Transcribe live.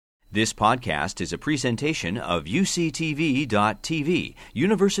This podcast is a presentation of UCTV.tv,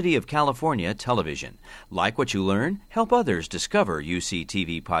 University of California Television. Like what you learn? Help others discover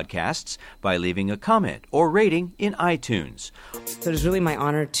UCTV podcasts by leaving a comment or rating in iTunes. So it is really my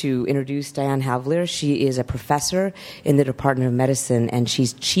honor to introduce Diane Havlir. She is a professor in the Department of Medicine, and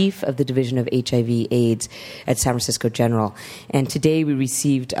she's chief of the Division of HIV/AIDS at San Francisco General. And today we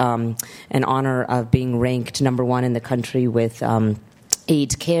received an honor of being ranked number one in the country with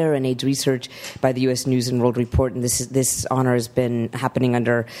AIDS care and AIDS research by the U.S. News and World Report, and this honor has been happening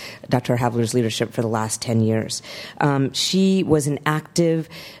under Dr. Havlir's leadership for the last 10 years. She was an active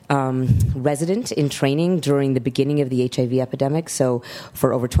resident in training during the beginning of the HIV epidemic, so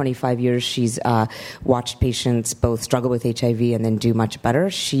for over 25 years she's watched patients both struggle with HIV and then do much better.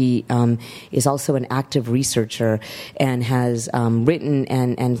 She is also an active researcher and has written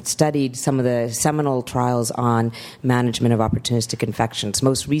and studied some of the seminal trials on management of opportunistic infections.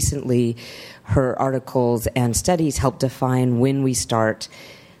 Most recently, her articles and studies help define when we start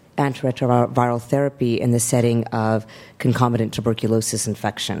antiretroviral therapy in the setting of concomitant tuberculosis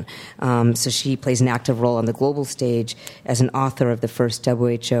infection. So she plays an active role on the global stage as an author of the first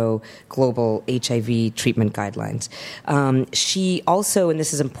WHO global HIV treatment guidelines. She also, and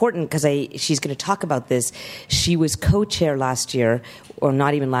this is important because she's going to talk about this, she was co-chair last year, or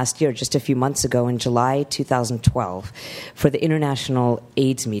not even last year, just a few months ago in July 2012 for the International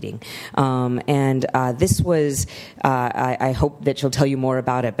AIDS Meeting. This was, I hope that she'll tell you more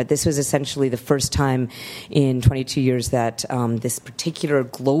about it, but this was essentially the first time in 22 years that this particular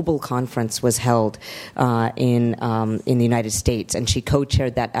global conference was held in the United States, and she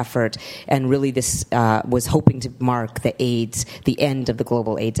co-chaired that effort, and really this was hoping to mark the end of the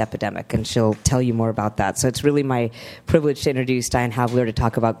global AIDS epidemic, and she'll tell you more about that. So it's really my privilege to introduce Diane Havlir to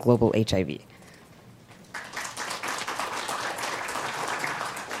talk about global HIV.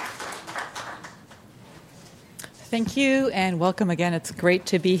 Thank you, and welcome again. It's great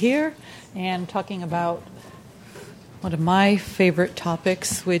to be here and talking about one of my favorite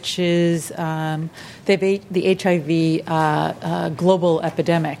topics, which is the HIV global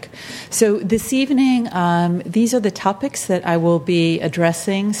epidemic. So this evening, these are the topics that I will be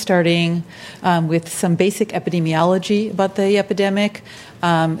addressing, starting with some basic epidemiology about the epidemic,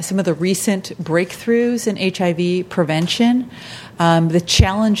 some of the recent breakthroughs in HIV prevention, the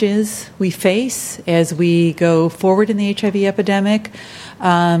challenges we face as we go forward in the HIV epidemic,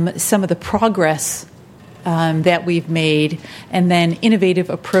 some of the progress that we've made, and then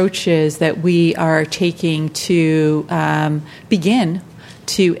innovative approaches that we are taking to begin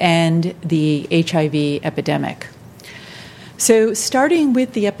to end the HIV epidemic. So starting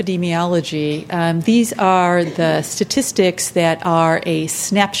with the epidemiology, these are the statistics that are a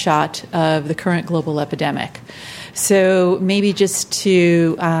snapshot of the current global epidemic. So maybe just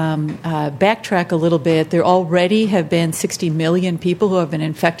to backtrack a little bit, there already have been 60 million people who have been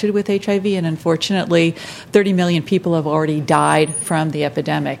infected with HIV, and unfortunately 30 million people have already died from the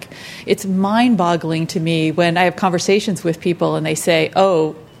epidemic. It's mind-boggling to me when I have conversations with people and they say,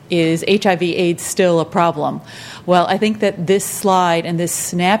 oh, is HIV/AIDS still a problem? Well, I think that this slide and this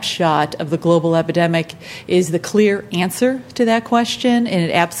snapshot of the global epidemic is the clear answer to that question, and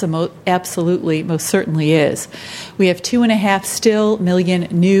it absolutely, most certainly is. We have 2.5 million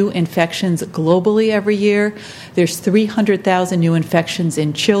new infections globally every year. There's 300,000 new infections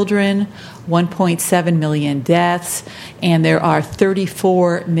in children, 1.7 million deaths, and there are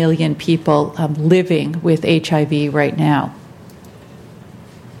 34 million people living with HIV right now.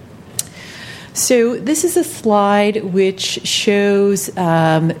 So this is a slide which shows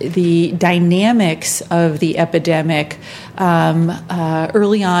the dynamics of the epidemic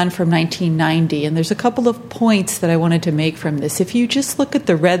early on from 1990. And there's a couple of points that I wanted to make from this. If you just look at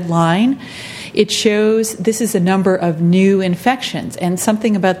the red line, it shows this is a number of new infections. And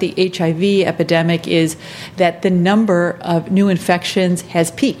something about the HIV epidemic is that the number of new infections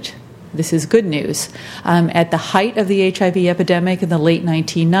has peaked. This is good news. At the height of the HIV epidemic in the late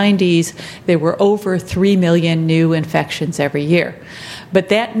 1990s, there were over 3 million new infections every year. But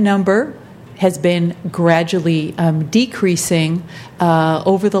that number has been gradually decreasing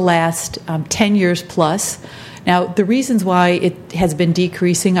over the last 10 years plus. Now, the reasons why it has been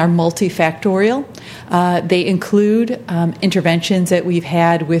decreasing are multifactorial. They include interventions that we've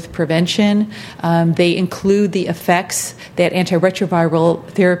had with prevention. They include the effects that antiretroviral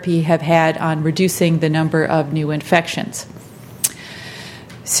therapy have had on reducing the number of new infections.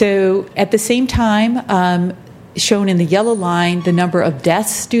 So at the same time, shown in the yellow line, the number of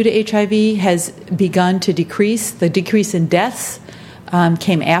deaths due to HIV has begun to decrease. The decrease in deaths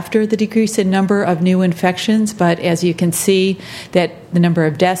came after the decrease in number of new infections, but as you can see, that the number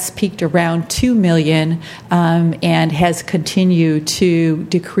of deaths peaked around 2 million and has continued to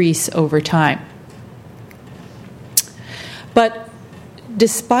decrease over time. But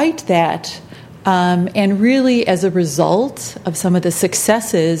despite that, and really as a result of some of the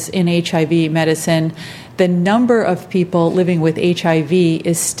successes in HIV medicine, the number of people living with HIV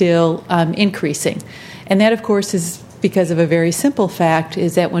is still increasing. And that, of course, is because of a very simple fact,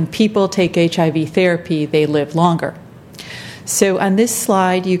 is that when people take HIV therapy, they live longer. So on this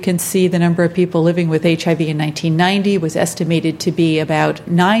slide, you can see the number of people living with HIV in 1990 was estimated to be about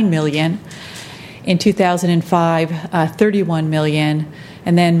 9 million. In 2005, 31 million.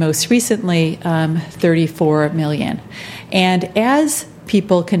 And then most recently, 34 million. And as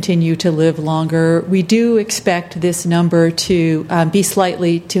people continue to live longer, we do expect this number to be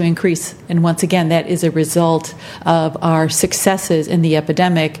slightly to increase. And once again, that is a result of our successes in the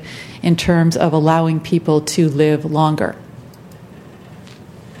epidemic in terms of allowing people to live longer.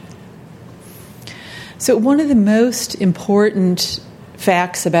 So one of the most important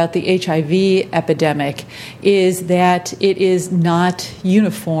facts about the HIV epidemic is that it is not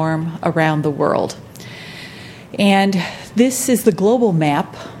uniform around the world. And this is the global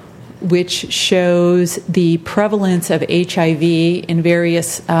map, which shows the prevalence of HIV in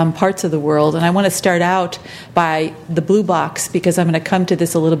various parts of the world. And I want to start out by the blue box because I'm going to come to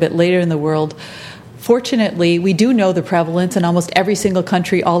this a little bit later in the world. Fortunately, we do know the prevalence in almost every single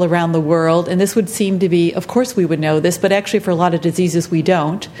country all around the world, and this would seem to be, of course we would know this, but actually for a lot of diseases we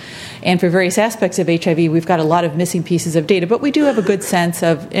don't. And for various aspects of HIV, we've got a lot of missing pieces of data, but we do have a good sense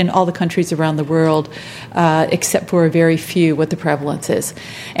of, in all the countries around the world, except for a very few, what the prevalence is.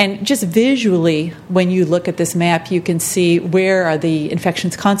 And just visually, when you look at this map, you can see where are the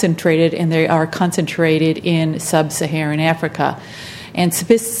infections concentrated, and they are concentrated in sub-Saharan Africa, and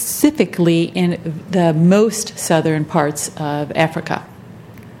specifically in the most southern parts of Africa.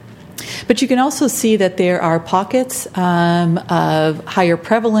 But you can also see that there are pockets of higher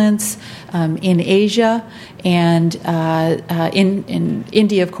prevalence in Asia, and in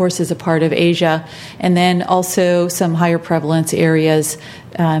India, of course, is a part of Asia, and then also some higher prevalence areas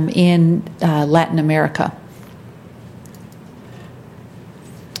in Latin America.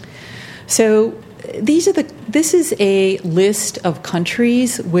 So this is a list of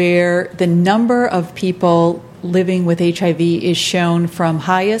countries where the number of people living with HIV is shown from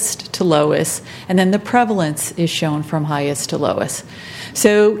highest to lowest, and then the prevalence is shown from highest to lowest.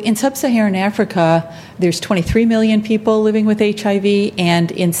 So in sub-Saharan Africa, there's 23 million people living with HIV,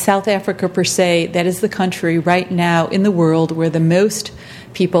 and in South Africa per se, that is the country right now in the world where the most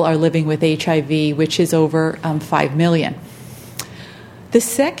people are living with HIV, which is over 5 million.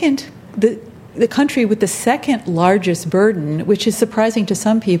 The country with the second largest burden, which is surprising to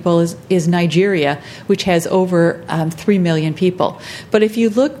some people, is Nigeria, which has over 3 million people. But if you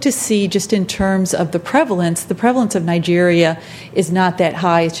look to see just in terms of the prevalence of Nigeria is not that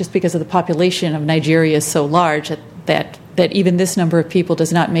high. It's just because of the population of Nigeria is so large that even this number of people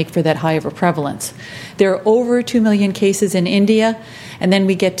does not make for that high of a prevalence. There are over 2 million cases in India, and then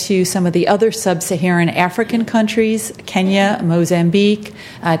we get to some of the other sub-Saharan African countries, Kenya, Mozambique,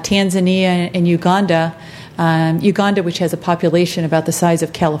 Tanzania, and Uganda. Uganda, which has a population about the size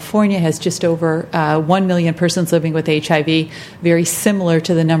of California, has just over 1 million persons living with HIV, very similar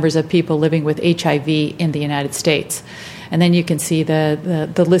to the numbers of people living with HIV in the United States. And then you can see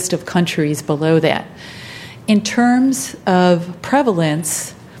the list of countries below that. In terms of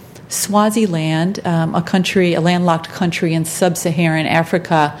prevalence, Swaziland, a landlocked country in sub-Saharan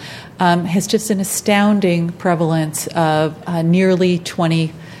Africa, has just an astounding prevalence of nearly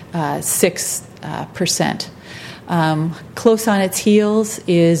 26%. Close on its heels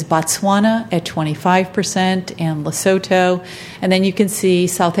is Botswana at 25% and Lesotho. And then you can see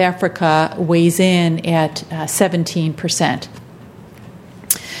South Africa weighs in at 17%.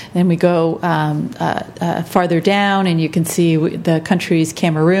 Then we go farther down, and you can see the countries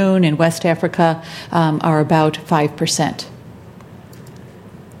Cameroon and West Africa are about 5%.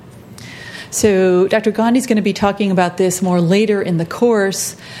 So Dr. Gandhi is going to be talking about this more later in the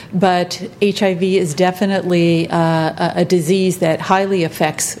course, but HIV is definitely a disease that highly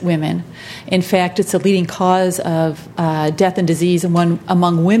affects women. In fact, it's the leading cause of death and disease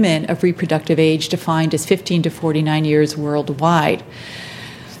among women of reproductive age, defined as 15 to 49 years worldwide.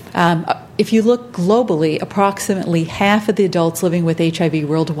 If you look globally, approximately half of the adults living with HIV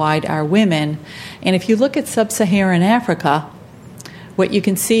worldwide are women. And if you look at sub-Saharan Africa, what you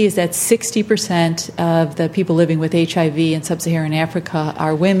can see is that 60% of the people living with HIV in sub-Saharan Africa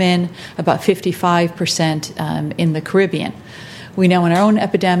are women, about 55% in the Caribbean. We know in our own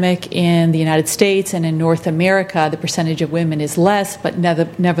epidemic in the United States and in North America, the percentage of women is less, but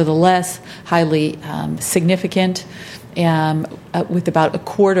nevertheless highly significant, with about a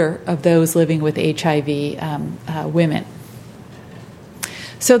quarter of those living with HIV women.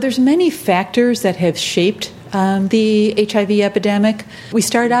 So there's many factors that have shaped the HIV epidemic. We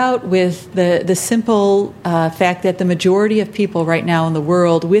start out with the simple fact that the majority of people right now in the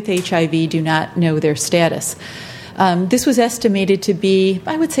world with HIV do not know their status. This was estimated to be,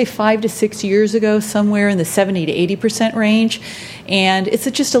 I would say, 5 to 6 years ago, somewhere in the 70 to 80% range. And it's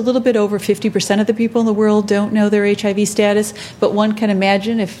just a little bit over 50% of the people in the world don't know their HIV status. But one can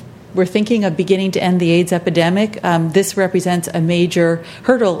imagine if we're thinking of beginning to end the AIDS epidemic, this represents a major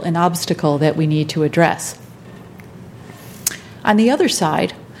hurdle and obstacle that we need to address. On the other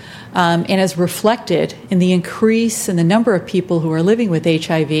side, and as reflected in the increase in the number of people who are living with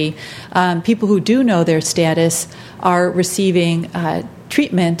HIV, people who do know their status are receiving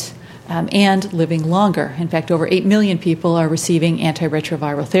treatment and living longer. In fact, over 8 million people are receiving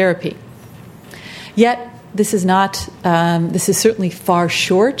antiretroviral therapy. Yet, this is certainly far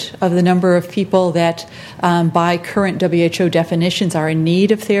short of the number of people that, by current WHO definitions, are in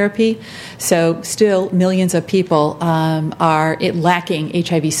need of therapy. So still, millions of people are lacking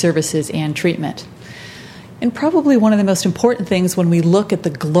HIV services and treatment. And probably one of the most important things when we look at the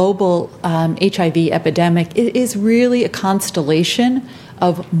global HIV epidemic is really a constellation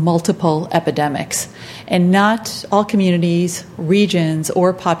of multiple epidemics. And not all communities, regions,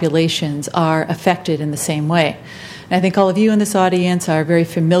 or populations are affected in the same way. And I think all of you in this audience are very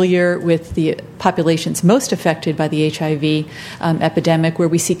familiar with the populations most affected by the HIV epidemic, where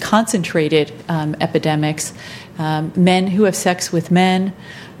we see concentrated epidemics. Men who have sex with men.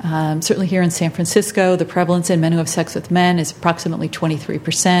 Certainly here in San Francisco, the prevalence in men who have sex with men is approximately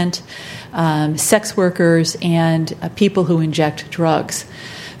 23%. Sex workers and people who inject drugs.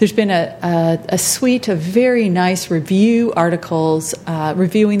 There's been a suite of very nice review articles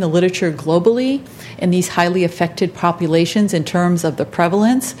reviewing the literature globally in these highly affected populations in terms of the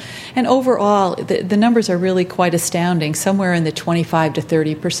prevalence. And overall, the numbers are really quite astounding, somewhere in the 25 to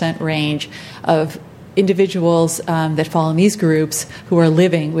 30% range of individuals that fall in these groups who are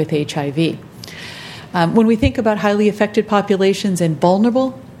living with HIV. When we think about highly affected populations and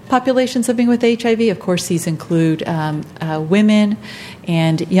vulnerable populations living with HIV, of course, these include women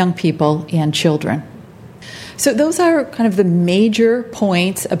and young people and children. So those are kind of the major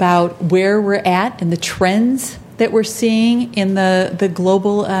points about where we're at and the trends that we're seeing in the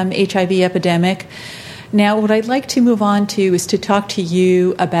global HIV epidemic. Now, what I'd like to move on to is to talk to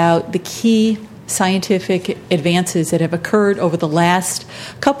you about the key scientific advances that have occurred over the last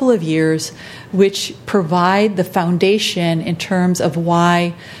couple of years, which provide the foundation in terms of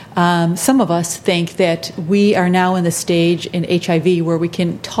why some of us think that we are now in the stage in HIV where we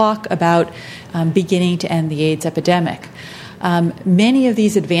can talk about beginning to end the AIDS epidemic. Many of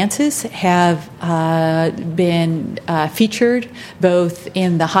these advances have been featured both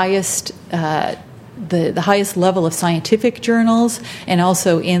in the highest level of scientific journals and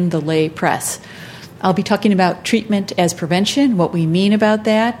also in the lay press. I'll be talking about treatment as prevention, what we mean about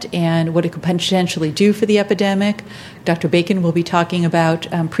that, and what it could potentially do for the epidemic. Dr. Bacon will be talking about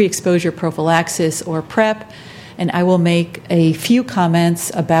pre-exposure prophylaxis, or PrEP, and I will make a few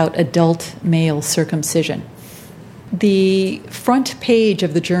comments about adult male circumcision. The front page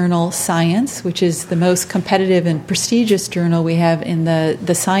of the journal Science, which is the most competitive and prestigious journal we have in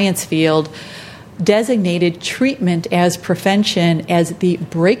the science field, designated treatment as prevention as the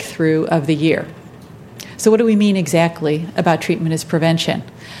breakthrough of the year. So what do we mean exactly about treatment as prevention?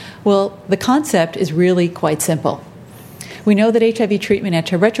 Well, the concept is really quite simple. We know that HIV treatment,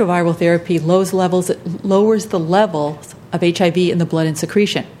 antiretroviral therapy, lowers the levels of HIV in the blood and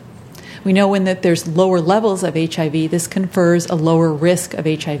secretion. We know when that there's lower levels of HIV, this confers a lower risk of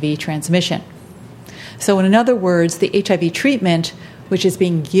HIV transmission. So in other words, the HIV treatment, which is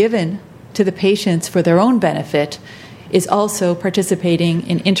being given to the patients for their own benefit, is also participating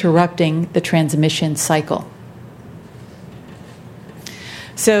in interrupting the transmission cycle.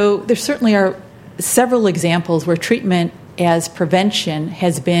 So there certainly are several examples where treatment as prevention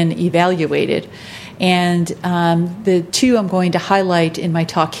has been evaluated. And the two I'm going to highlight in my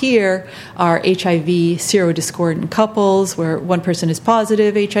talk here are HIV serodiscordant couples, where one person is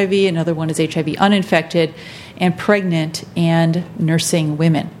positive HIV, another one is HIV uninfected, and pregnant and nursing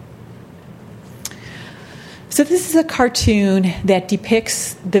women. So this is a cartoon that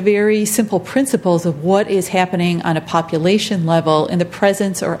depicts the very simple principles of what is happening on a population level in the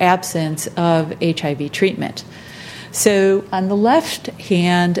presence or absence of HIV treatment. So on the left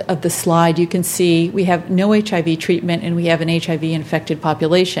hand of the slide, you can see we have no HIV treatment and we have an HIV-infected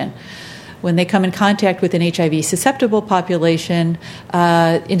population. When they come in contact with an HIV-susceptible population,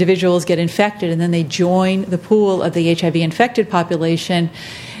 individuals get infected and then they join the pool of the HIV-infected population.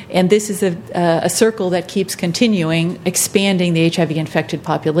 And this is a circle that keeps continuing, expanding the HIV-infected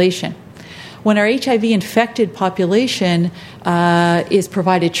population. When our HIV-infected population is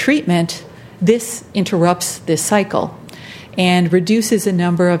provided treatment, this interrupts this cycle and reduces the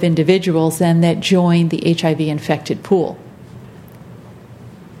number of individuals then that join the HIV-infected pool.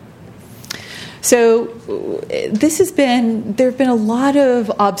 So there have been a lot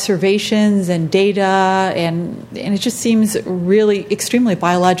of observations and data, and it just seems really extremely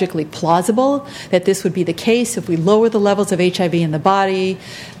biologically plausible that this would be the case. If we lower the levels of HIV in the body,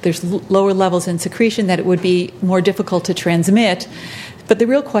 there's lower levels in secretion, that it would be more difficult to transmit. But the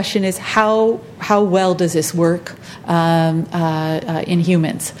real question is how well does this work in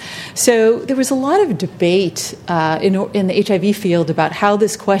humans? So there was a lot of debate in the HIV field about how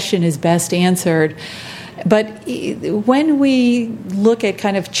this question is best answered. But when we look at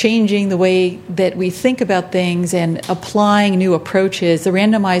kind of changing the way that we think about things and applying new approaches, the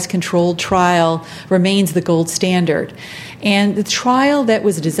randomized controlled trial remains the gold standard. And the trial that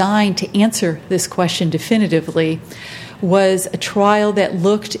was designed to answer this question definitively was a trial that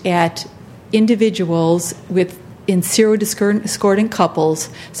looked at individuals in serodiscordant couples.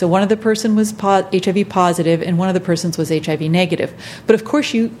 So one of the person was HIV positive and one of the persons was HIV negative. But of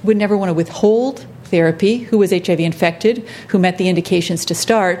course you would never want to withhold therapy who was HIV infected, who met the indications to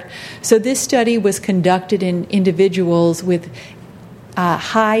start. So this study was conducted in individuals with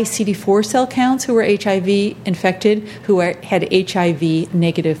high CD4 cell counts who were HIV infected, who had HIV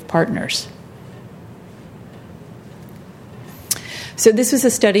negative partners. So this was a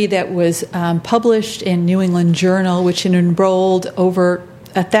study that was published in New England Journal, which enrolled over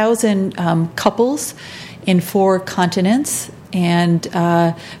 1,000 couples in 4 continents, and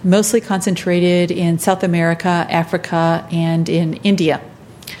mostly concentrated in South America, Africa, and in India.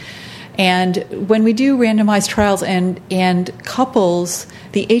 And when we do randomized trials and couples,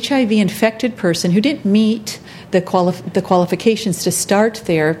 the HIV-infected person who didn't meet the qualifications to start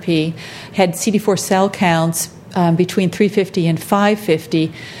therapy had CD4 cell counts between 350 and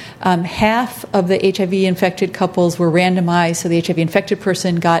 550. Half of the HIV-infected couples were randomized, so the HIV-infected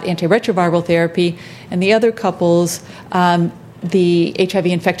person got antiretroviral therapy, and the other couples, the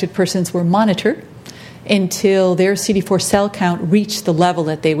HIV-infected persons were monitored until their CD4 cell count reached the level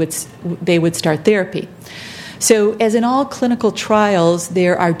that they would start therapy. So as in all clinical trials,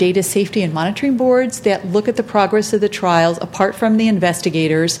 there are data safety and monitoring boards that look at the progress of the trials apart from the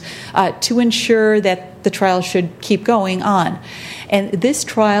investigators to ensure that the trial should keep going on. And this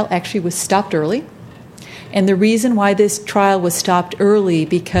trial actually was stopped early. And the reason why this trial was stopped early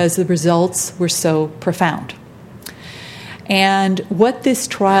because the results were so profound. And what this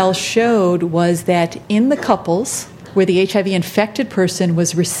trial showed was that in the couples where the HIV-infected person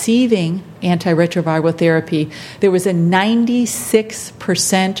was receiving antiretroviral therapy, there was a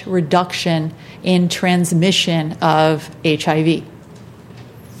 96% reduction in transmission of HIV.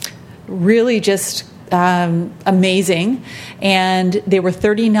 Really just amazing. And there were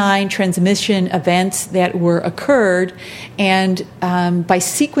 39 transmission events that were occurred, and by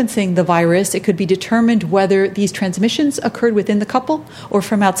sequencing the virus, it could be determined whether these transmissions occurred within the couple or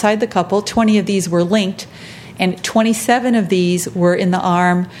from outside the couple. 20 of these were linked, and 27 of these were in the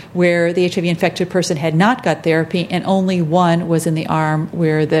arm where the HIV-infected person had not got therapy, and only 1 was in the arm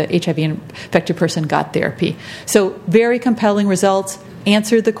where the HIV-infected person got therapy. So very compelling results,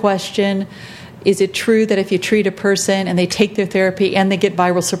 answered the question, is it true that if you treat a person and they take their therapy and they get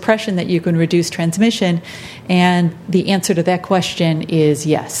viral suppression that you can reduce transmission? And the answer to that question is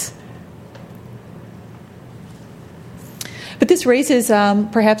yes. But this raises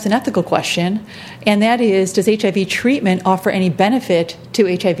perhaps an ethical question, and that is, does HIV treatment offer any benefit to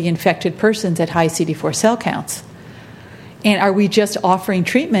HIV-infected persons at high CD4 cell counts? And are we just offering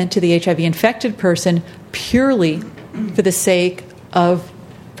treatment to the HIV-infected person purely for the sake of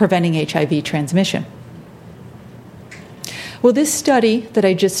preventing HIV transmission? Well, this study that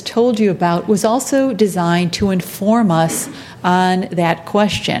I just told you about was also designed to inform us on that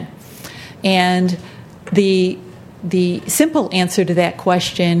question. And the simple answer to that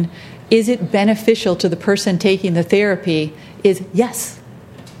question, is it beneficial to the person taking the therapy, is yes.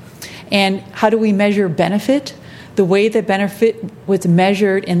 And how do we measure benefit? The way that benefit was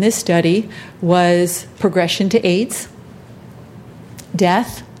measured in this study was progression to AIDS,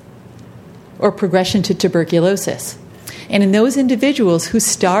 death, or progression to tuberculosis. And in those individuals who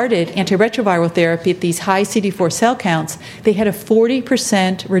started antiretroviral therapy at these high CD4 cell counts, they had a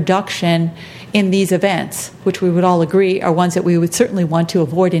 40% reduction in these events, which we would all agree are ones that we would certainly want to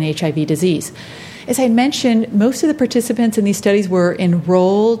avoid in HIV disease. As I mentioned, most of the participants in these studies were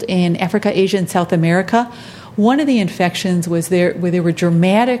enrolled in Africa, Asia, and South America. One of the infections was where there were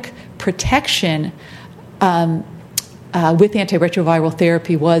dramatic protection with antiretroviral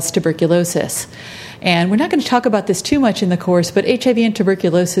therapy was tuberculosis. And we're not going to talk about this too much in the course, but HIV and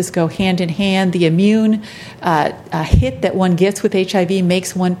tuberculosis go hand in hand. The immune hit that one gets with HIV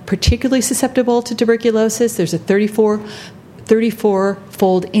makes one particularly susceptible to tuberculosis. There's a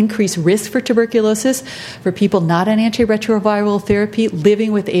 34-fold increased risk for tuberculosis for people not on antiretroviral therapy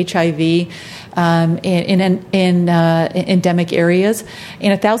living with HIV in endemic areas.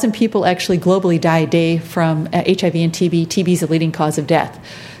 And 1,000 people actually globally die a day from HIV and TB. TB is a leading cause of death.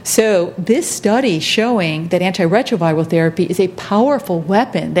 So this study showing that antiretroviral therapy is a powerful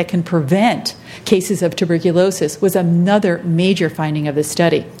weapon that can prevent cases of tuberculosis was another major finding of this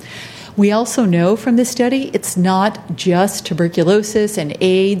study. We also know from this study it's not just tuberculosis and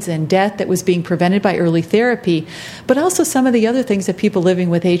AIDS and death that was being prevented by early therapy, but also some of the other things that people living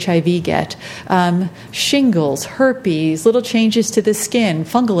with HIV get. Shingles, herpes, little changes to the skin,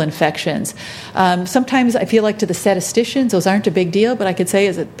 fungal infections. Sometimes I feel like to the statisticians, those aren't a big deal, but I could say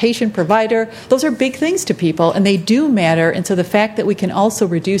as a patient provider, those are big things to people, and they do matter. And so the fact that we can also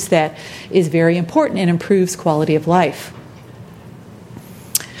reduce that is very important and improves quality of life.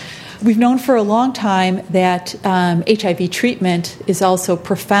 We've known for a long time that HIV treatment is also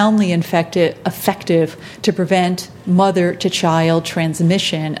profoundly effective to prevent mother-to-child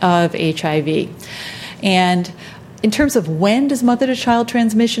transmission of HIV. And in terms of when does mother-to-child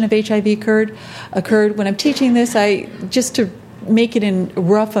transmission of HIV occurred, when I'm teaching this, just to make it in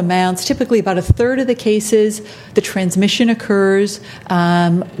rough amounts, typically about a third of the cases, the transmission occurs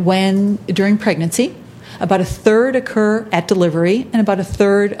during pregnancy. About a third occur at delivery, and about a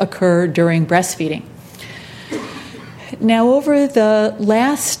third occur during breastfeeding. Now, over the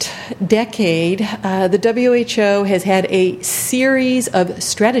last decade, the WHO has had a series of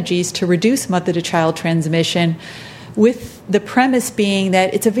strategies to reduce mother-to-child transmission, with the premise being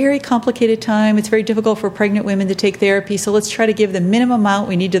that it's a very complicated time, it's very difficult for pregnant women to take therapy, so let's try to give the minimum amount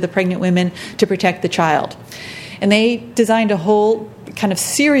we need to the pregnant women to protect the child. And they designed a whole kind of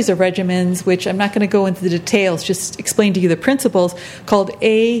series of regimens, which I'm not going to go into the details, just explain to you the principles, called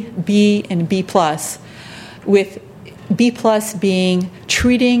A, B, and B+, with B+ being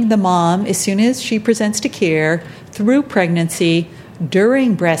treating the mom as soon as she presents to care, through pregnancy,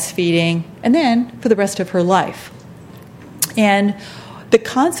 during breastfeeding, and then for the rest of her life. And the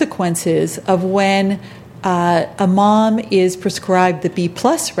consequences of when a mom is prescribed the B+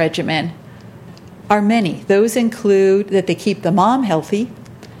 regimen are many. Those include that they keep the mom healthy.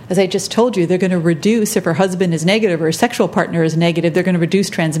 As I just told you, they're going to reduce, if her husband is negative or her sexual partner is negative, they're going to reduce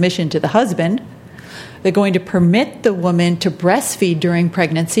transmission to the husband. They're going to permit the woman to breastfeed during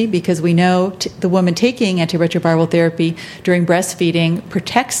pregnancy, because we know the woman taking antiretroviral therapy during breastfeeding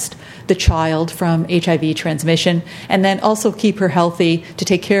protects the child from HIV transmission, and then also keep her healthy to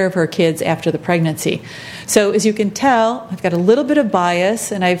take care of her kids after the pregnancy. So as you can tell, I've got a little bit of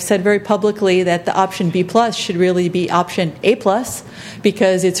bias, and I've said very publicly that the option B+ should really be option A+,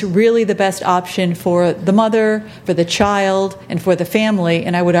 because it's really the best option for the mother, for the child, and for the family,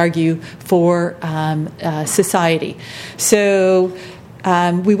 and I would argue for society. So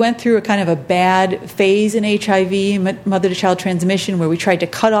we went through a kind of a bad phase in HIV, mother-to-child transmission, where we tried to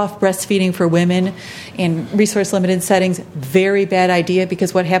cut off breastfeeding for women in resource-limited settings. Very bad idea,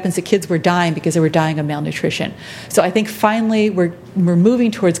 because what happens is kids were dying because they were dying of malnutrition. So I think finally we're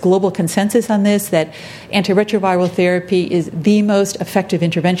moving towards global consensus on this, that antiretroviral therapy is the most effective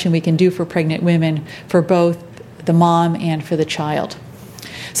intervention we can do for pregnant women, for both the mom and for the child.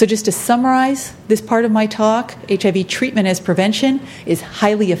 So just to summarize this part of my talk, HIV treatment as prevention is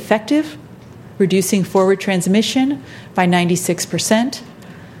highly effective, reducing forward transmission by 96%,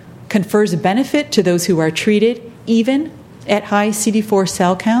 confers benefit to those who are treated, even at high CD4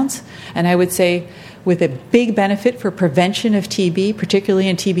 cell counts, and I would say with a big benefit for prevention of TB, particularly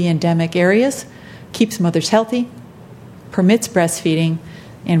in TB endemic areas, keeps mothers healthy, permits breastfeeding,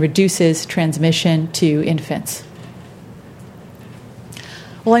 and reduces transmission to infants.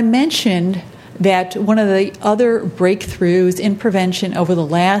 Well, I mentioned that one of the other breakthroughs in prevention over the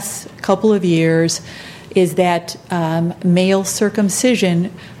last couple of years is that male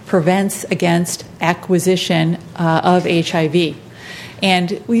circumcision prevents against acquisition of HIV.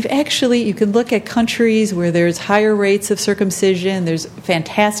 And we've actually, you can look at countries where there's higher rates of circumcision, there's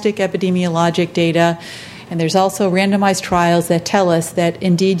fantastic epidemiologic data, And there's also randomized trials that tell us that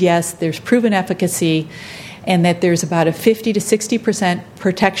indeed, yes, there's proven efficacy and that there's about a 50 to 60%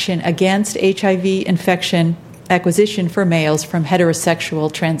 protection against HIV infection acquisition for males from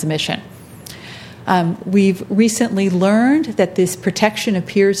heterosexual transmission. We've recently learned that this protection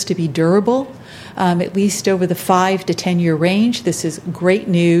appears to be durable, at least over the 5 to 10 year range. This is great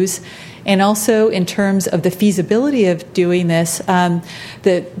news. And also in terms of the feasibility of doing this,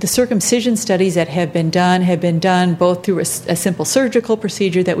 the circumcision studies that have been done both through a simple surgical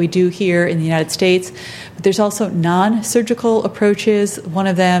procedure that we do here in the United States, but there's also non-surgical approaches. One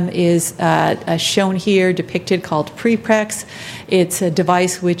of them is shown here, depicted, called Preprex. It's a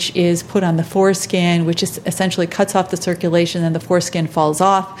device which is put on the foreskin, which is essentially cuts off the circulation and the foreskin falls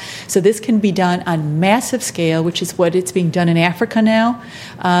off. So this can be done on massive scale, which is what it's being done in Africa now,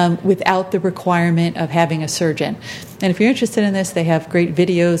 without the requirement of having a surgeon. And if you're interested in this, they have great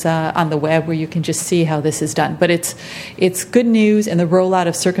videos on the web where you can just see how this is done. But it's good news, and the rollout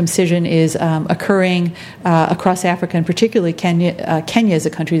of circumcision is occurring across Africa, and particularly Kenya. Kenya is a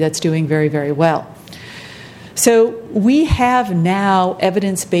country that's doing very, very well. So we have now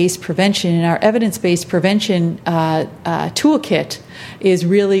evidence-based prevention, and our evidence-based prevention toolkit is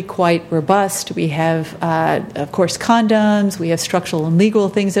really quite robust. We have, of course, condoms. We have structural and legal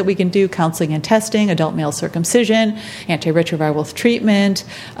things that we can do, counseling and testing, adult male circumcision, antiretroviral treatment,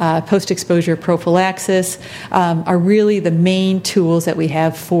 post-exposure prophylaxis are really the main tools that we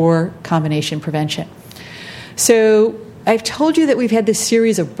have for combination prevention. So I've told you that we've had this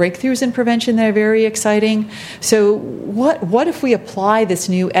series of breakthroughs in prevention that are very exciting. So what if we apply this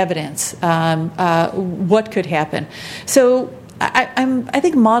new evidence? What could happen? So I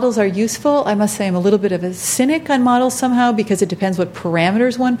think models are useful. I must say I'm a little bit of a cynic on models somehow because it depends what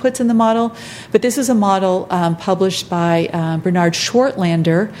parameters one puts in the model. But this is a model published by Bernard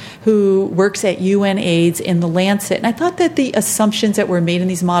Schwartlander, who works at UN AIDS in The Lancet. And I thought that the assumptions that were made in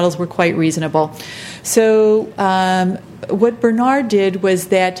these models were quite reasonable. So what Bernard did was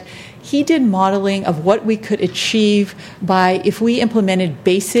that he did modeling of what we could achieve by if we implemented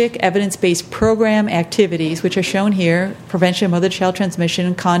basic evidence-based program activities, which are shown here: prevention of mother-to-child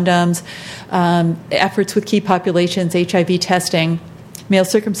transmission, condoms, efforts with key populations, HIV testing, male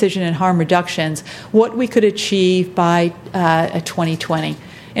circumcision, and harm reductions, what we could achieve by 2020.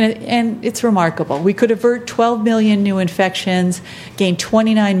 And it's remarkable. We could avert 12 million new infections, gain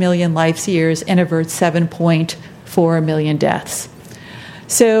 29 million life years, and avert 7.4 million deaths.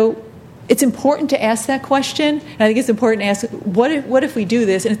 So it's important to ask that question, and I think it's important to ask, what if we do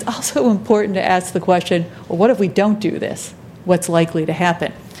this? And it's also important to ask the question, well, what if we don't do this? What's likely to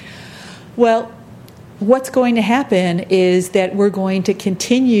happen? Well, what's going to happen is that we're going to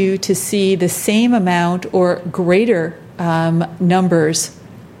continue to see the same amount or greater numbers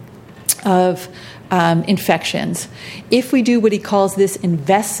of infections. If we do what he calls this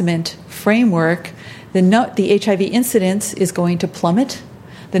investment framework, the HIV incidence is going to plummet.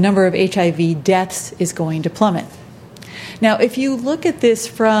 The number of HIV deaths is going to plummet. Now, if you look at this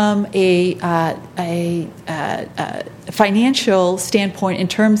from a financial standpoint in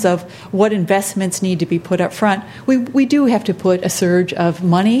terms of what investments need to be put up front, we do have to put a surge of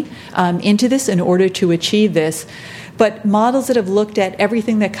money into this in order to achieve this. But models that have looked at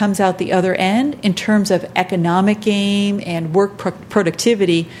everything that comes out the other end in terms of economic gain and work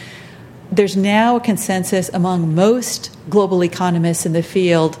productivity, there's now a consensus among most global economists in the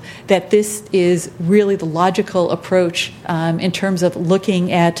field that this is really the logical approach in terms of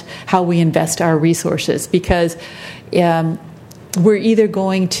looking at how we invest our resources, because we're either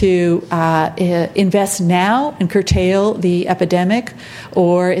going to invest now and curtail the epidemic,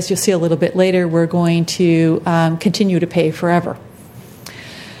 or, as you'll see a little bit later, we're going to continue to pay forever.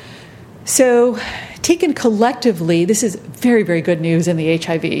 So, taken collectively, this is very, very good news in the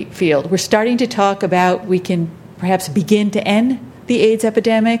HIV field. We're starting to talk about we can perhaps begin to end the AIDS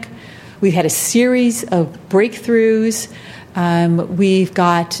epidemic. We've had a series of breakthroughs. We've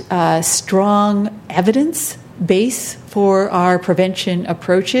got strong evidence base for our prevention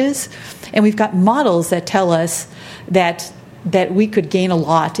approaches, and we've got models that tell us that we could gain a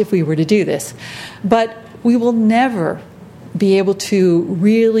lot if we were to do this. But we will never be able to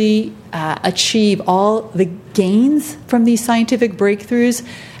really achieve all the gains from these scientific breakthroughs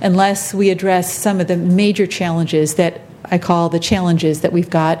unless we address some of the major challenges that I call the challenges that we've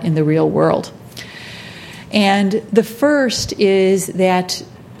got in the real world. And the first is that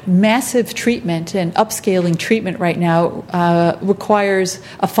massive treatment and upscaling treatment right now requires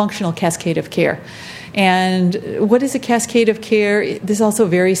a functional cascade of care. And what is a cascade of care? This is also a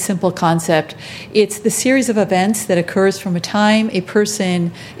very simple concept. It's the series of events that occurs from a time a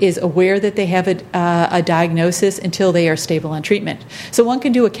person is aware that they have a diagnosis until they are stable on treatment. So one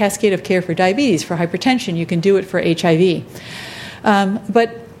can do a cascade of care for diabetes, for hypertension. You can do it for HIV.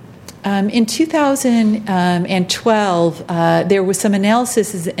 In 2012, there was some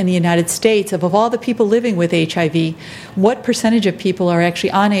analysis in the United States of all the people living with HIV, what percentage of people are actually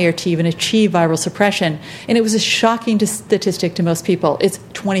on ART and achieve viral suppression. And it was a shocking statistic to most people. It's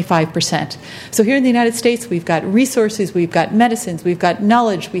 25%. So here in the United States, we've got resources, we've got medicines, we've got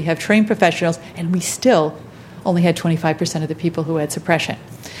knowledge, we have trained professionals, and we still only had 25% of the people who had suppression.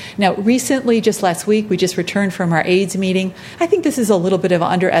 Now, recently, just last week, we just returned from our AIDS meeting. I think this is a little bit of an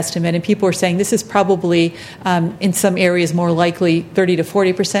underestimate, and people are saying this is probably, in some areas, more likely 30 to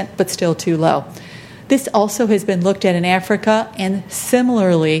 40%, but still too low. This also has been looked at in Africa, and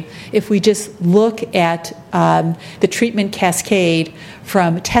similarly, if we just look at the treatment cascade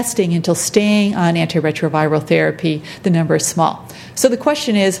from testing until staying on antiretroviral therapy, the number is small. So the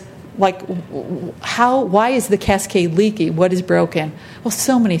question is, why is the cascade leaky? What is broken? Well,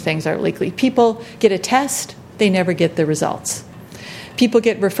 so many things are leaky. People get a test, they never get the results. People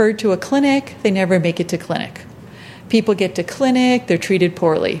get referred to a clinic, they never make it to clinic. People get to clinic, they're treated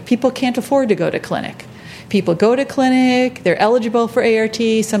poorly. People can't afford to go to clinic. People go to clinic, they're eligible for ART,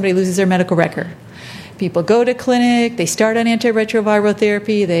 somebody loses their medical record. People go to clinic, they start on antiretroviral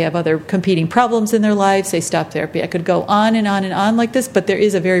therapy, they have other competing problems in their lives, they stop therapy. I could go on and on and on like this, but there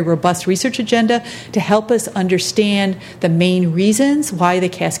is a very robust research agenda to help us understand the main reasons why the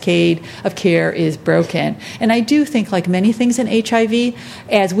cascade of care is broken. And I do think, like many things in HIV,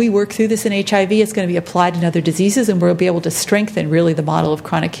 as we work through this in HIV, it's going to be applied in other diseases, and we'll be able to strengthen really the model of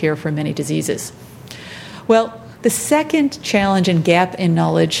chronic care for many diseases. Well, the second challenge and gap in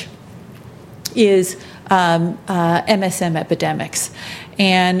knowledge is MSM epidemics.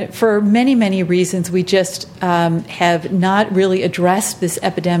 And for many, many reasons, we just have not really addressed this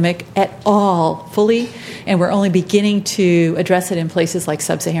epidemic at all fully, and we're only beginning to address it in places like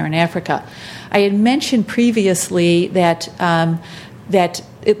sub-Saharan Africa. I had mentioned previously that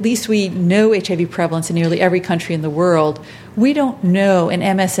at least we know HIV prevalence in nearly every country in the world. We don't know in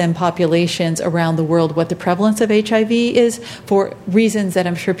MSM populations around the world what the prevalence of HIV is, for reasons that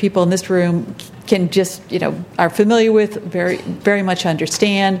I'm sure people in this room can just, are familiar with, very, very much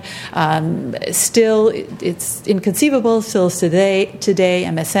understand. Still, it's inconceivable. Still today,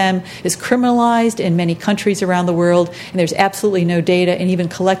 MSM is criminalized in many countries around the world, and there's absolutely no data, and even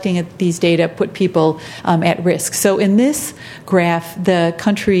collecting these data put people at risk. So in this graph, the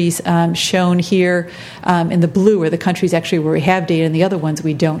countries shown here in the blue are the countries actually where we have data, and the other ones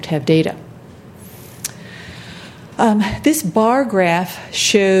we don't have data. This bar graph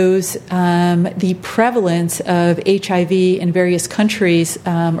shows the prevalence of HIV in various countries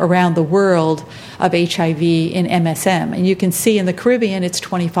around the world of HIV in MSM. And you can see in the Caribbean it's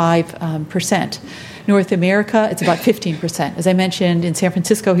 25%. North America, it's about 15%. As I mentioned, in San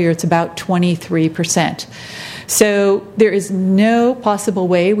Francisco here, it's about 23%. So there is no possible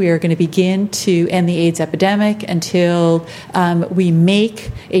way we are going to begin to end the AIDS epidemic until we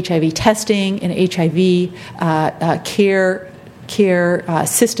make HIV testing and HIV care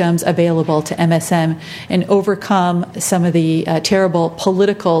systems available to MSM and overcome some of the terrible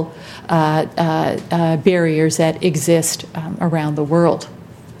political barriers that exist around the world.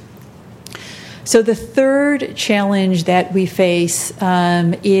 So the third challenge that we face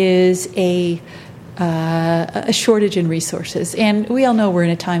is a shortage in resources. And we all know we're in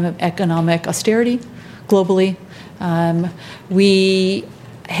a time of economic austerity globally. We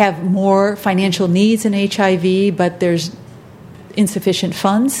have more financial needs in HIV, but there's insufficient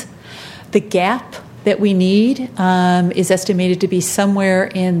funds. The gap that we need is estimated to be somewhere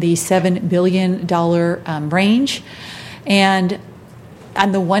in the $7 billion range. And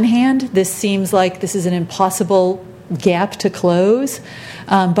on the one hand, this seems like this is an impossible gap to close.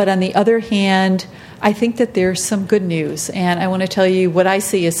 But on the other hand, I think that there's some good news. And I want to tell you what I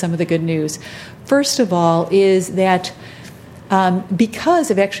see as some of the good news. First of all is that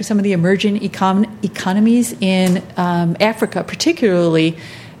because of actually some of the emerging economies in Africa, particularly,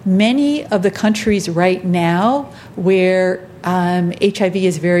 many of the countries right now where HIV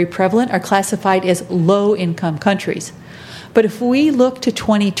is very prevalent are classified as low-income countries. But if we look to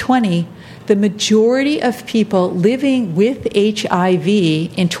 2020, the majority of people living with HIV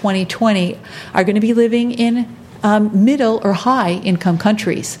in 2020 are going to be living in middle or high income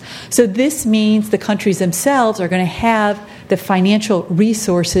countries. So this means the countries themselves are going to have the financial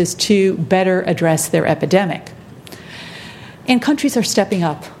resources to better address their epidemic. And countries are stepping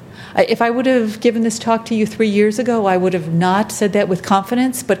up. If I would have given this talk to you 3 years ago, I would have not said that with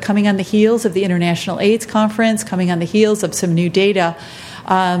confidence, but coming on the heels of the International AIDS Conference, coming on the heels of some new data,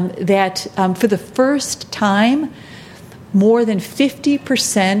 that for the first time, more than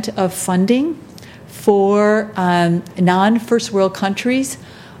 50% of funding for non-first world countries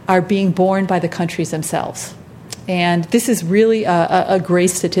are being borne by the countries themselves. And this is really a great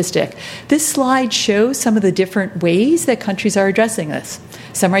statistic. This slide shows some of the different ways that countries are addressing this.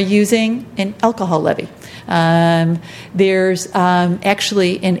 Some are using an alcohol levy. There's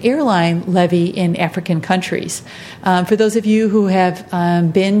actually an airline levy in African countries. For those of you who have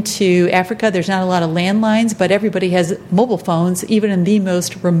been to Africa, there's not a lot of landlines, but everybody has mobile phones, even in the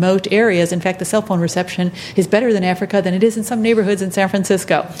most remote areas. In fact, the cell phone reception is better in Africa than it is in some neighborhoods in San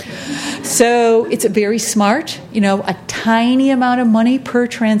Francisco. So it's very smart. A tiny amount of money per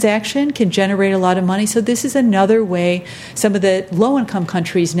transaction can generate a lot of money. So this is another way some of the low-income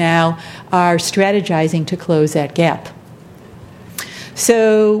countries now are strategizing to close that gap.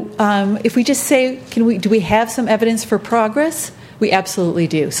 So if we just say, do we have some evidence for progress? We absolutely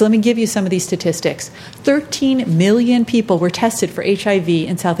do. So let me give you some of these statistics. 13 million people were tested for HIV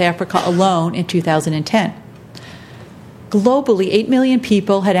in South Africa alone in 2010. Globally, 8 million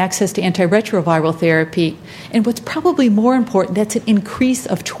people had access to antiretroviral therapy. And what's probably more important, that's an increase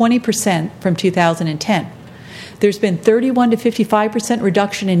of 20% from 2010. There's been 31 to 55%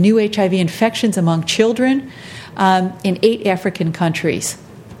 reduction in new HIV infections among children in 8 African countries.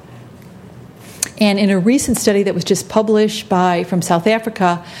 And in a recent study that was just published from South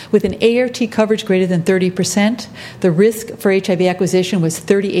Africa, with an ART coverage greater than 30%, the risk for HIV acquisition was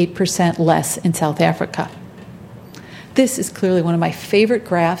 38% less in South Africa. This is clearly one of my favorite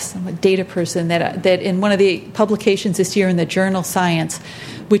graphs. I'm a data person that in one of the publications this year in the journal Science,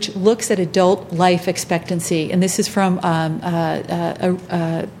 which looks at adult life expectancy, and this is from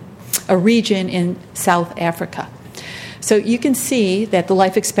a region in South Africa. So you can see that the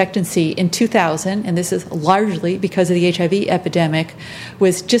life expectancy in 2000, and this is largely because of the HIV epidemic,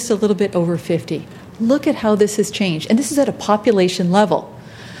 was just a little bit over 50. Look at how this has changed. And this is at a population level.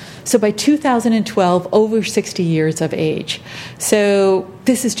 So by 2012, over 60 years of age. So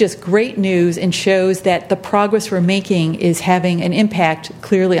this is just great news and shows that the progress we're making is having an impact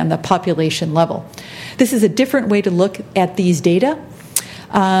clearly on the population level. This is a different way to look at these data.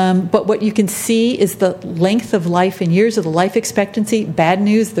 But what you can see is the length of life in years of the life expectancy. Bad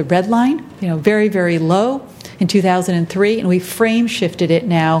news, the red line, very, very low in 2003, and we frame shifted it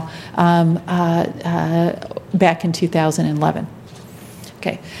now back in 2011.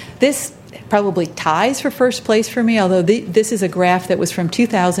 Okay, this probably ties for first place for me, although this is a graph that was from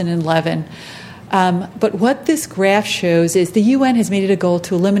 2011. But what this graph shows is the UN has made it a goal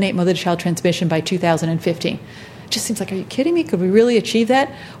to eliminate mother-to-child transmission by 2015. It just seems like, are you kidding me? Could we really achieve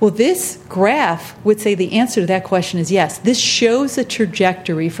that? Well, this graph would say the answer to that question is yes. This shows the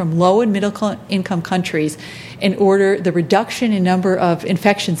trajectory from low and middle income countries in order the reduction in number of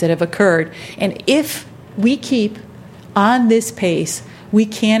infections that have occurred. And if we keep on this pace, we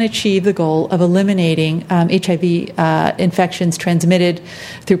can achieve the goal of eliminating HIV infections transmitted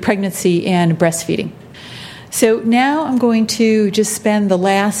through pregnancy and breastfeeding. So now I'm going to just spend the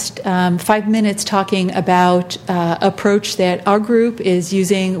last 5 minutes talking about approach that our group is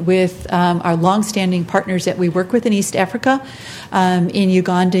using with our longstanding partners that we work with in East Africa, in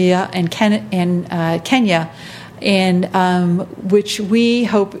Uganda and Kenya, and which we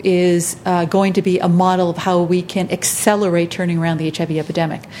hope is going to be a model of how we can accelerate turning around the HIV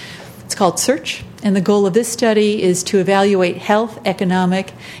epidemic. It's called SEARCH, and the goal of this study is to evaluate health,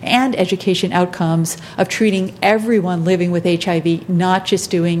 economic, and education outcomes of treating everyone living with HIV, not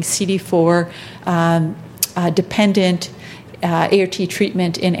just doing CD4 dependent ART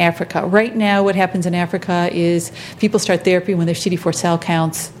treatment in Africa. Right now, what happens in Africa is people start therapy when their CD4 cell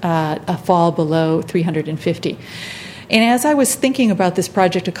counts fall below 350. And as I was thinking about this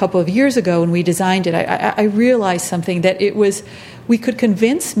project a couple of years ago when we designed it, I realized something, that we could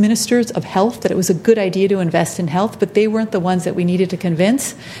convince ministers of health that it was a good idea to invest in health, but they weren't the ones that we needed to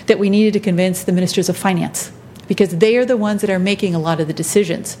convince, that we needed to convince the ministers of finance, because they are the ones that are making a lot of the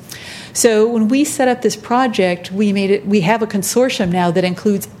decisions. So when we set up this project, we have a consortium now that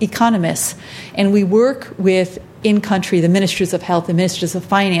includes economists, and we work with in-country, the ministers of health and ministers of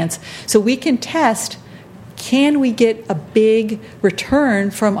finance, so we can test, can we get a big return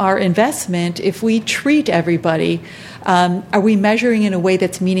from our investment if we treat everybody? Are we measuring in a way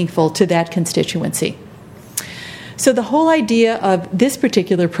that's meaningful to that constituency? So the whole idea of this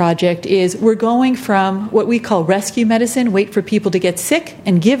particular project is we're going from what we call rescue medicine, wait for people to get sick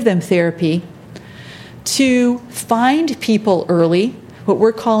and give them therapy, to find people early, what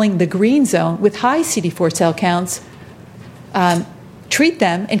we're calling the green zone, with high CD4 cell counts, treat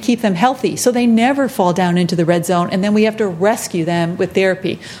them and keep them healthy so they never fall down into the red zone, and then we have to rescue them with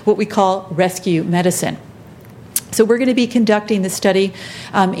therapy, what we call rescue medicine. So we're going to be conducting this study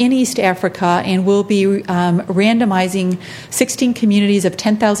in East Africa, and we'll be randomizing 16 communities of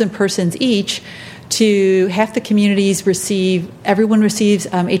 10,000 persons each. To half the communities everyone receives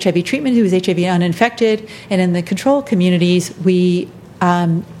HIV treatment who is HIV uninfected, and in the control communities we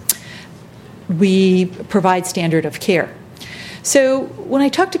provide standard of care. So when I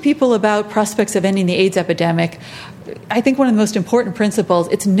talk to people about prospects of ending the AIDS epidemic, I think one of the most important principles,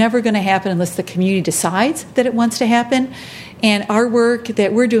 it's never going to happen unless the community decides that it wants to happen. And our work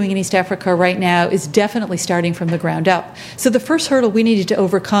that we're doing in East Africa right now is definitely starting from the ground up. So the first hurdle we needed to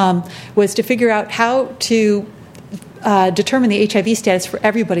overcome was to figure out how to determine the HIV status for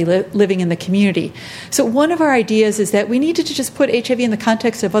everybody living in the community. So one of our ideas is that we needed to just put HIV in the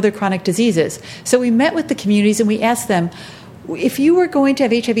context of other chronic diseases. So we met with the communities and we asked them, if you were going to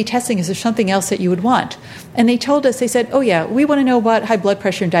have HIV testing, is there something else that you would want? And they told us, they said, oh yeah, we want to know about high blood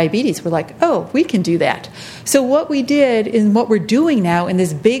pressure and diabetes. We're like, oh, we can do that. So what we did and what we're doing now in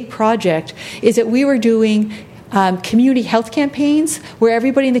this big project is that we were doing community health campaigns where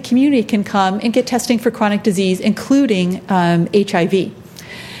everybody in the community can come and get testing for chronic disease, including HIV.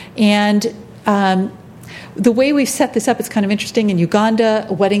 And the way we've set this up is kind of interesting. In Uganda,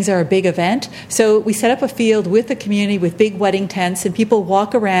 weddings are a big event. So we set up a field with the community with big wedding tents, and people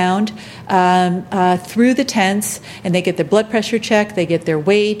walk around through the tents, and they get their blood pressure checked, they get their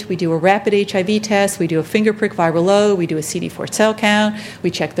weight. We do a rapid HIV test. We do a finger prick viral load. We do a CD4 cell count.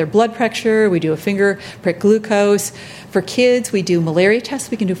 We check their blood pressure. We do a finger prick glucose. For kids, we do malaria tests.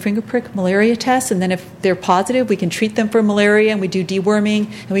 We can do finger prick malaria tests, and then if they're positive, we can treat them for malaria, and we do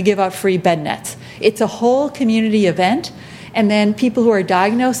deworming, and we give out free bed nets. It's a whole community event, and then people who are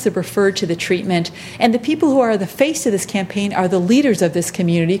diagnosed are referred to the treatment, and the people who are the face of this campaign are the leaders of this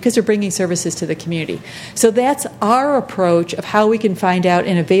community because they're bringing services to the community. So that's our approach of how we can find out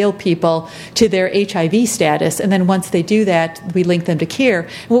and avail people to their HIV status, and then once they do that, we link them to care.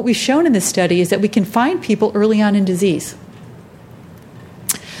 And what we've shown in this study is that we can find people early on in disease.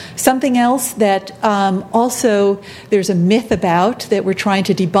 Something else that also there's a myth about that we're trying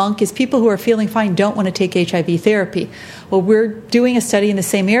to debunk is people who are feeling fine don't want to take HIV therapy. Well, we're doing a study in the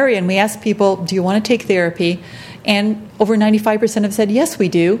same area, and we asked people, do you want to take therapy? And over 95% have said, yes, we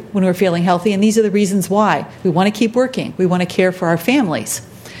do, when we're feeling healthy, and these are the reasons why. We want to keep working. We want to care for our families.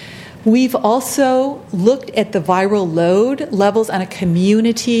 We've also looked at the viral load levels on a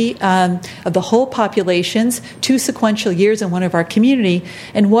community of the whole populations, 2 sequential years in one of our community,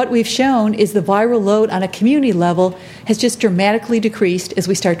 and what we've shown is the viral load on a community level has just dramatically decreased as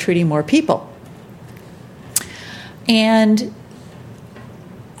we start treating more people. And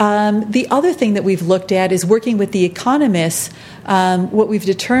the other thing that we've looked at is working with the economists. What we've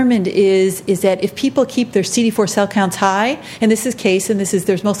determined is that if people keep their CD4 cell counts high, and this is case, and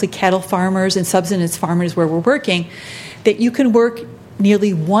there's mostly cattle farmers and subsistence farmers where we're working, that you can work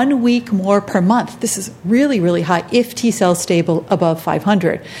nearly 1 week more per month. This is really, really high if T cells stable above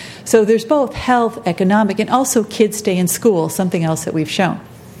 500. So there's both health, economic, and also kids stay in school, something else that we've shown.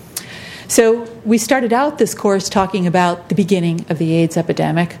 So we started out this course talking about the beginning of the AIDS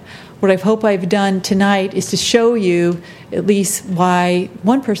epidemic. What I hope I've done tonight is to show you at least why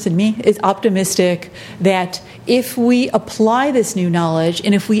one person, me, is optimistic that if we apply this new knowledge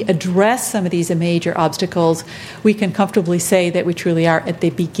and if we address some of these major obstacles, we can comfortably say that we truly are at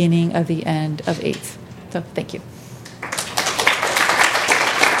the beginning of the end of AIDS. So thank you.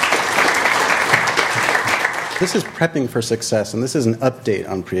 This is Prepping for Success, and this is an update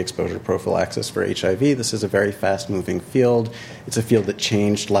on pre-exposure prophylaxis for HIV. This is a very fast-moving field. It's a field that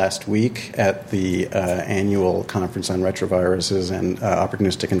changed last week at the annual conference on retroviruses and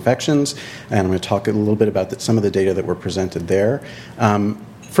opportunistic infections, and I'm going to talk a little bit about some of the data that were presented there.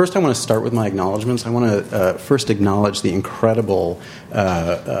 First, I want to start with my acknowledgments. I want to first acknowledge the incredible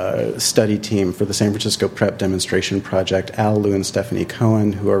study team for the San Francisco PrEP Demonstration Project, Al, Lou, and Stephanie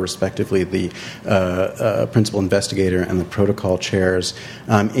Cohen, who are respectively the principal investigator and the protocol chairs,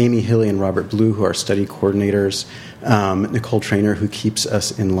 Amy Hilly and Robert Blue, who are study coordinators, Nicole Traynor, who keeps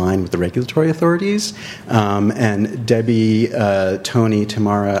us in line with the regulatory authorities, and Debbie, Tony,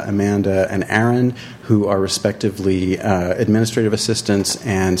 Tamara, Amanda, and Aaron, who are respectively administrative assistants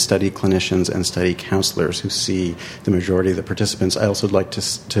and study clinicians and study counselors who see the majority of the participants. I also would like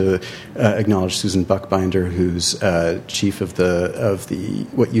to acknowledge Susan Buckbinder, who's chief of the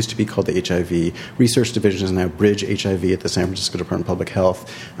what used to be called the HIV Research Division, is now Bridge HIV at the San Francisco Department of Public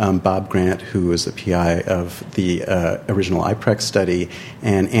Health, Bob Grant, who is the PI of the original IPREX study,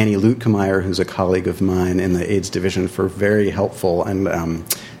 and Annie Lutkemeyer, who's a colleague of mine in the AIDS division, for very helpful and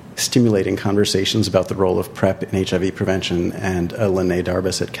stimulating conversations about the role of PrEP in HIV prevention, and Lene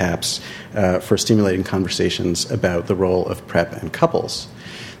Darbus at CAPS for stimulating conversations about the role of PrEP and couples.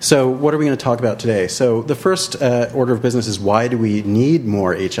 So what are we going to talk about today? So the first order of business is, why do we need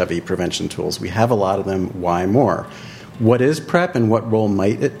more HIV prevention tools? We have a lot of them. Why more? What is PrEP and what role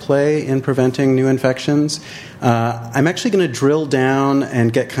might it play in preventing new infections? I'm actually going to drill down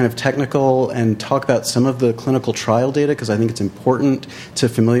and get kind of technical and talk about some of the clinical trial data, because I think it's important to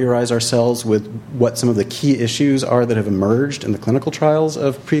familiarize ourselves with what some of the key issues are that have emerged in the clinical trials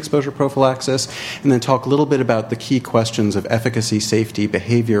of pre-exposure prophylaxis, and then talk a little bit about the key questions of efficacy, safety,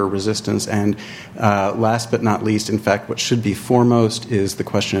 behavior, resistance, and last but not least, in fact, what should be foremost is the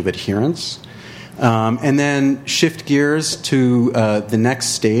question of adherence. And then shift gears to the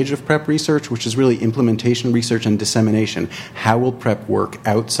next stage of PrEP research, which is really implementation research and dissemination. How will PrEP work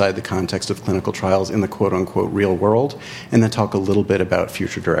outside the context of clinical trials in the quote-unquote real world? And then talk a little bit about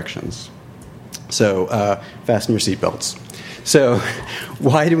future directions. So fasten your seatbelts. So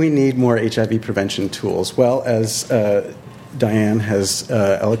why do we need more HIV prevention tools? Well, as Diane has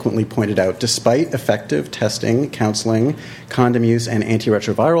eloquently pointed out, despite effective testing, counseling, condom use, and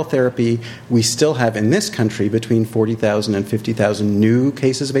antiretroviral therapy, we still have in this country between 40,000 and 50,000 new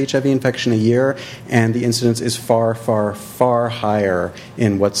cases of HIV infection a year, and the incidence is far, far, far higher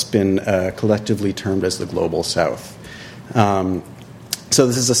in what's been collectively termed as the Global South. So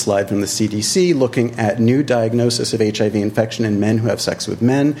this is a slide from the CDC looking at new diagnosis of HIV infection in men who have sex with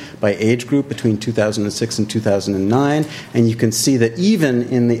men by age group between 2006 and 2009. And you can see that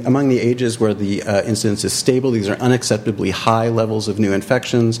even among the ages where the incidence is stable, these are unacceptably high levels of new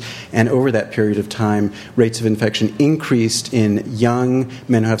infections. And over that period of time, rates of infection increased in young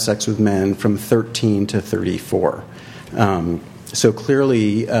men who have sex with men from 13 to 34. So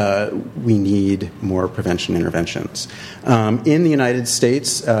clearly, we need more prevention interventions. In the United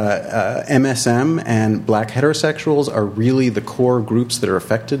States, MSM and black heterosexuals are really the core groups that are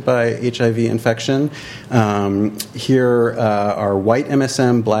affected by HIV infection. Here are white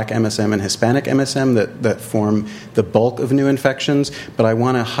MSM, black MSM, and Hispanic MSM that form the bulk of new infections. But I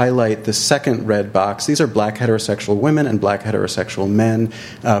want to highlight the second red box. These are black heterosexual women and black heterosexual men,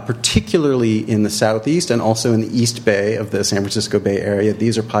 particularly in the Southeast and also in the East Bay of the San Francisco Bay Area.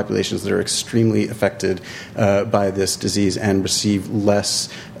 These are populations that are extremely affected by this disease and receive less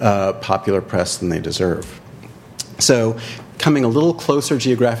popular press than they deserve. So, coming a little closer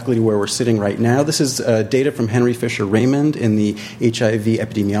geographically to where we're sitting right now, this is data from Henry Fisher Raymond in the HIV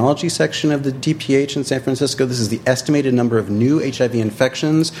epidemiology section of the DPH in San Francisco. This is the estimated number of new HIV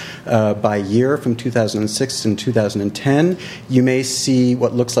infections by year from 2006 and 2010. You may see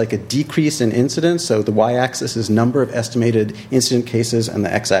what looks like a decrease in incidence. So the y-axis is number of estimated incident cases, and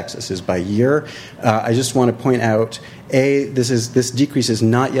the x-axis is by year. I just want to point out, A, this decrease is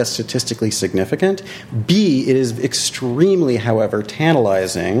not yet statistically significant. B, it is extremely, however,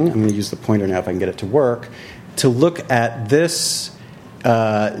 tantalizing, I'm going to use the pointer now if I can get it to work, to look at this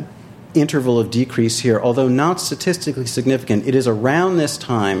interval of decrease here. Although not statistically significant, it is around this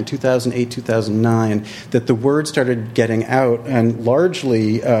time, 2008, 2009, that the word started getting out, and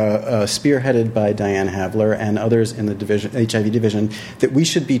largely spearheaded by Diane Havlir and others in the HIV division, that we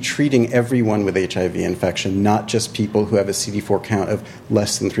should be treating everyone with HIV infection, not just people who have a CD4 count of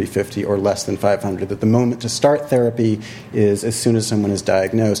less than 350 or less than 500, that the moment to start therapy is as soon as someone is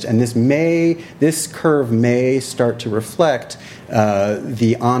diagnosed. And this curve may start to reflect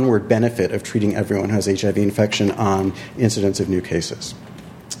the onward benefit of treating everyone who has HIV infection on incidence of new cases.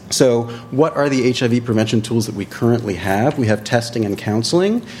 So what are the HIV prevention tools that we currently have? We have testing and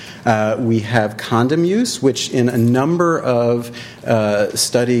counseling. We have condom use, which in a number of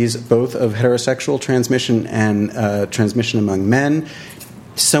studies, both of heterosexual transmission and transmission among men,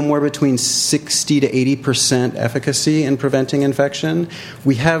 somewhere between 60 to 80% efficacy in preventing infection.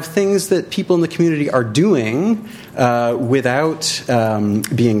 We have things that people in the community are doing without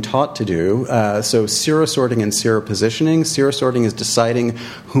being taught to do. So serosorting and seropositioning. Serosorting is deciding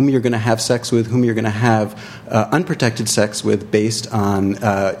whom you're going to have sex with, whom you're going to have unprotected sex with based on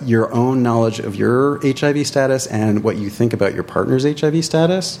your own knowledge of your HIV status and what you think about your partner's HIV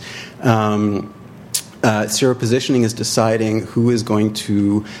status. Seropositioning is deciding who is going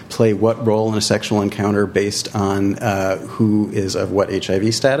to play what role in a sexual encounter based on who is of what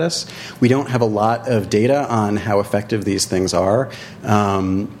HIV status. We don't have a lot of data on how effective these things are.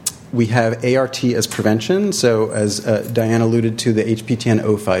 We have ART as prevention. So as Diane alluded to, the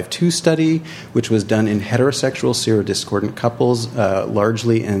HPTN 052 study, which was done in heterosexual serodiscordant couples,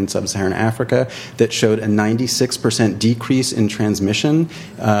 largely in sub-Saharan Africa, that showed a 96% decrease in transmission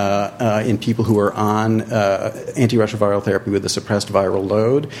in people who are on antiretroviral therapy with a suppressed viral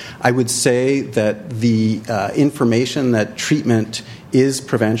load. I would say that the information that treatment is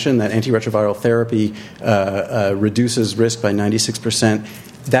prevention, that antiretroviral therapy reduces risk by 96%,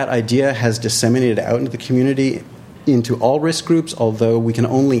 that idea has disseminated out into the community into all risk groups, although we can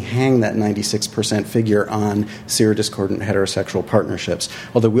only hang that 96% figure on serodiscordant heterosexual partnerships,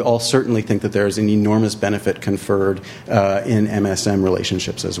 although we all certainly think that there is an enormous benefit conferred in MSM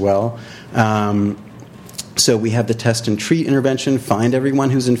relationships as well. So we have the test and treat intervention, find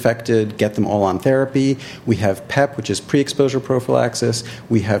everyone who's infected, get them all on therapy. We have PEP, which is pre-exposure prophylaxis.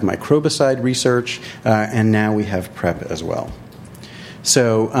 We have microbicide research, and now we have PrEP as well.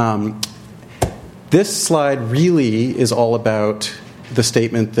 So this slide really is all about the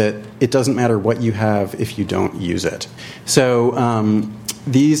statement that it doesn't matter what you have if you don't use it. So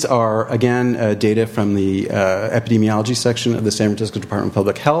these are, again, data from the epidemiology section of the San Francisco Department of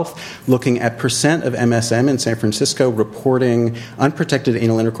Public Health, looking at percent of MSM in San Francisco reporting unprotected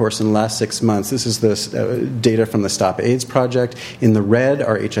anal intercourse in the last 6 months. This is the data from the Stop AIDS project. In the red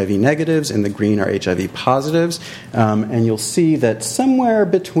are HIV negatives, in the green are HIV positives, and you'll see that somewhere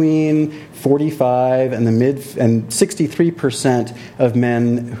between 45 and 63% of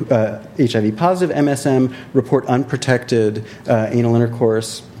men HIV positive MSM report unprotected anal intercourse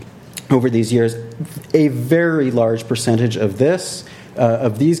over these years. A very large percentage of these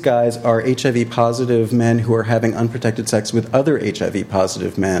guys are HIV positive men who are having unprotected sex with other HIV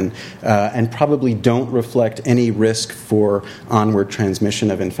positive men and probably don't reflect any risk for onward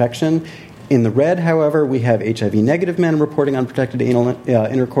transmission of infection. In the red, however, we have HIV negative men reporting unprotected anal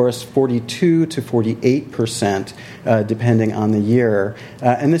intercourse, 42 to 48%, depending on the year.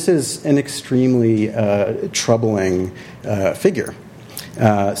 And this is an extremely troubling figure.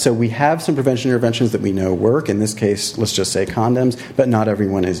 So we have some prevention interventions that we know work. In this case, let's just say condoms, but not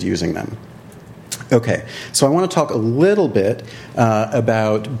everyone is using them. Okay, so I want to talk a little bit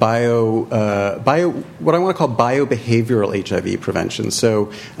about what I want to call biobehavioral HIV prevention. So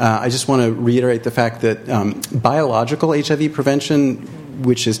I just want to reiterate the fact that biological HIV prevention,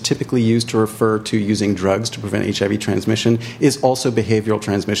 which is typically used to refer to using drugs to prevent HIV transmission, is also behavioral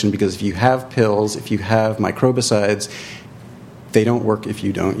transmission, because if you have pills, if you have microbicides, they don't work if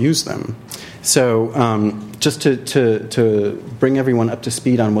you don't use them. So just to bring everyone up to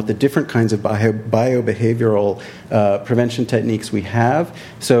speed on what the different kinds of biobehavioral prevention techniques we have.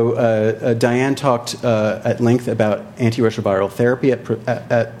 So Diane talked at length about antiretroviral therapy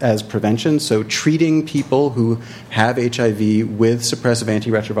as prevention. So treating people who have HIV with suppressive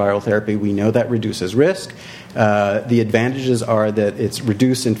antiretroviral therapy, we know that reduces risk. The advantages are that it's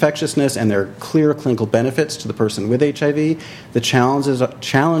reduced infectiousness and there are clear clinical benefits to the person with HIV. The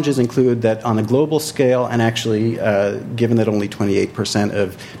challenges include that on a global scale, and actually given that only 28%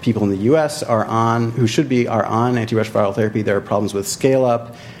 of people in the U.S. are on antiretroviral therapy, there are problems with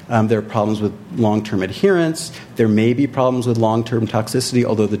scale-up. There are problems with long-term adherence. There may be problems with long-term toxicity,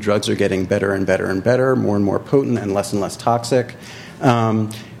 although the drugs are getting better and better and better, more and more potent and less toxic.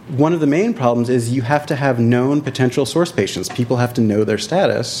 One of the main problems is you have to have known potential source patients. People have to know their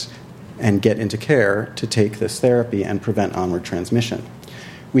status and get into care to take this therapy and prevent onward transmission.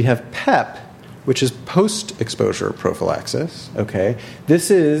 We have PEP, which is post-exposure prophylaxis. Okay,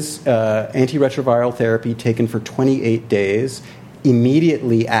 this is antiretroviral therapy taken for 28 days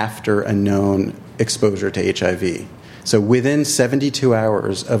immediately after a known exposure to HIV. So within 72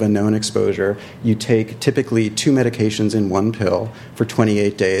 hours of a known exposure, you take typically 2 medications in 1 pill for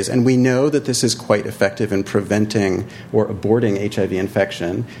 28 days. And we know that this is quite effective in preventing or aborting HIV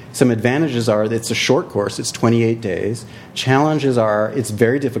infection. Some advantages are that it's a short course. It's 28 days. Challenges are it's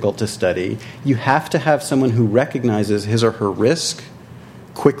very difficult to study. You have to have someone who recognizes his or her risk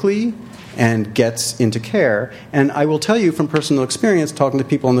quickly and gets into care. And I will tell you from personal experience, talking to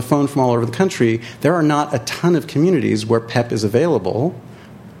people on the phone from all over the country, there are not a ton of communities where PEP is available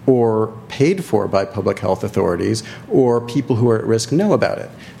or paid for by public health authorities, or people who are at risk know about it.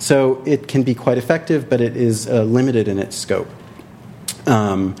 So it can be quite effective, but it is limited in its scope.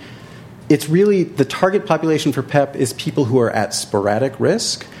 It's really, the target population for PEP is people who are at sporadic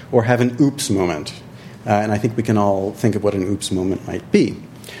risk or have an oops moment. And I think we can all think of what an oops moment might be.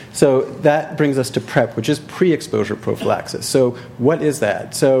 So that brings us to PrEP, which is pre-exposure prophylaxis. So what is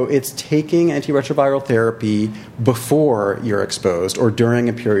that? So it's taking antiretroviral therapy before you're exposed or during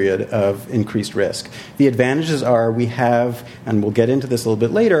a period of increased risk. The advantages are we have, and we'll get into this a little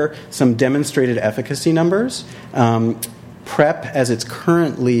bit later, some demonstrated efficacy numbers. PrEP, as it's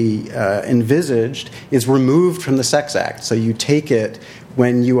currently envisaged, is removed from the Sex Act. So you take it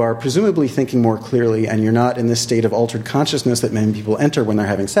when you are presumably thinking more clearly and you're not in this state of altered consciousness that many people enter when they're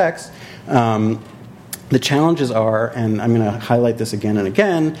having sex. The challenges are, and I'm going to highlight this again and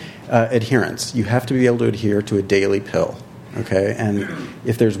again, adherence. You have to be able to adhere to a daily pill. Okay? And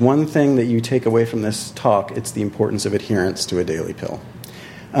if there's one thing that you take away from this talk, it's the importance of adherence to a daily pill.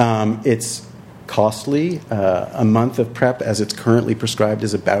 It's costly. A month of PrEP, as it's currently prescribed,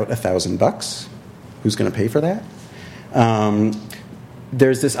 is about $1,000. Who's going to pay for that?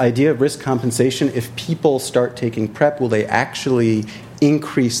 There's this idea of risk compensation. If people start taking PrEP, will they actually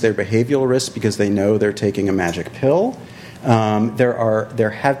increase their behavioral risk because they know they're taking a magic pill?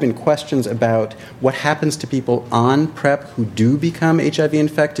 There have been questions about what happens to people on PrEP who do become HIV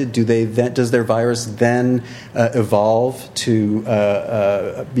infected. Does their virus then evolve to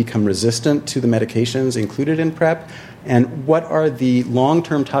become resistant to the medications included in PrEP? And what are the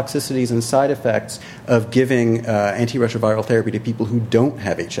long-term toxicities and side effects of giving antiretroviral therapy to people who don't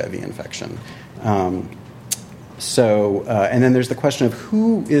have HIV infection? And then there's the question of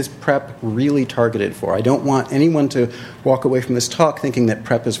who is PrEP really targeted for? I don't want anyone to walk away from this talk thinking that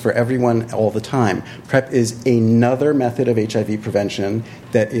PrEP is for everyone all the time. PrEP is another method of HIV prevention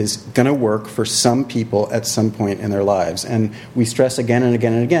that is going to work for some people at some point in their lives. And we stress again and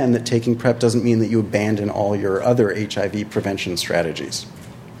again and again that taking PrEP doesn't mean that you abandon all your other HIV prevention strategies.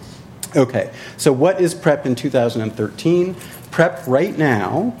 Okay, so what is PrEP in 2013? PrEP right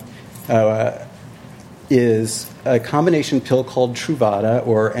now is a combination pill called Truvada,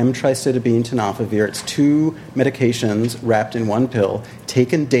 or M-tricidabine tenofovir. It's two medications wrapped in one pill,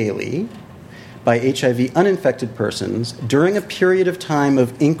 taken daily by HIV uninfected persons during a period of time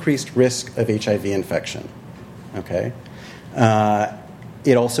of increased risk of HIV infection. Okay?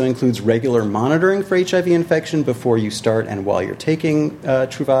 It also includes regular monitoring for HIV infection before you start and while you're taking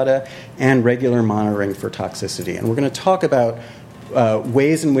Truvada, and regular monitoring for toxicity. And we're going to talk about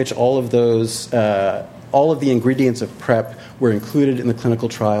ways in which all of the ingredients of PrEP were included in the clinical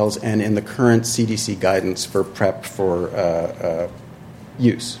trials and in the current CDC guidance for PrEP for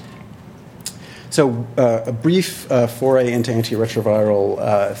use. So a brief foray into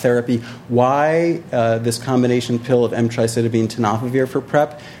antiretroviral therapy. Why this combination pill of M-tricidabine tenofovir for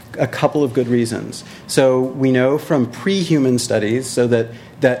PrEP? A couple of good reasons. So we know from pre-human studies that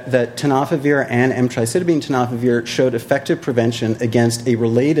tenofovir and M-tricidabine tenofovir showed effective prevention against a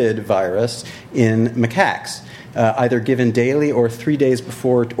related virus in macaques, either given daily or 3 days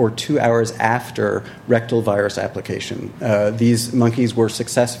before or 2 hours after rectal virus application. These monkeys were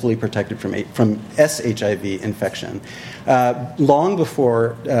successfully protected from SHIV infection. Long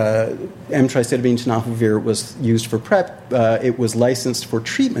before M-tricidabine tenofovir was used for PrEP, it was licensed for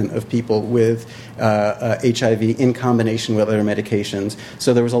treatment of people with HIV in combination with other medications.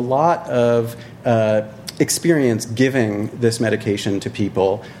 So there was a lot of experience giving this medication to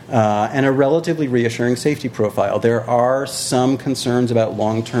people and a relatively reassuring safety profile. There are some concerns about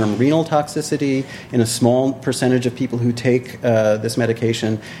long-term renal toxicity in a small percentage of people who take this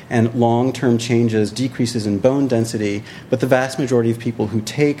medication, and long-term changes, decreases in bone density, but the vast majority of people who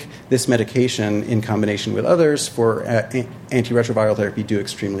take this medication in combination with others for antiretroviral therapy do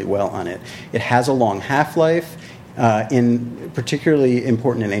extremely well on it. It has a long half-life. Particularly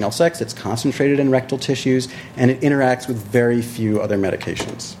important in anal sex, it's concentrated in rectal tissues, and it interacts with very few other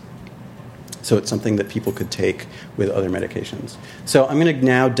medications. So it's something that people could take with other medications. So I'm going to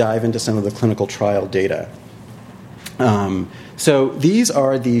now dive into some of the clinical trial data. So these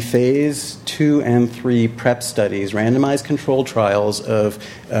are the phase 2 and 3 PrEP studies, randomized controlled trials of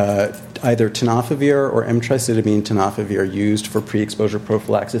either tenofovir or M-tricidabine tenofovir used for pre-exposure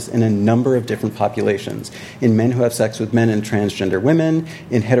prophylaxis in a number of different populations: in men who have sex with men and transgender women,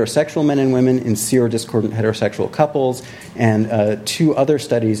 in heterosexual men and women, in serodiscordant heterosexual couples, and 2 other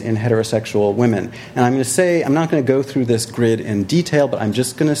studies in heterosexual women. And I'm going to say, I'm not going to go through this grid in detail, but I'm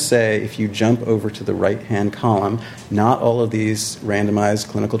just going to say, if you jump over to the right-hand column, not all of these randomized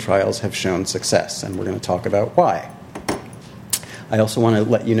clinical trials have shown success, and we're going to talk about why. I also want to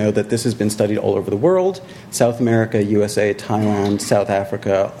let you know that this has been studied all over the world: South America, USA, Thailand, South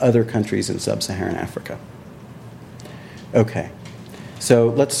Africa, other countries in sub-Saharan Africa. Okay, so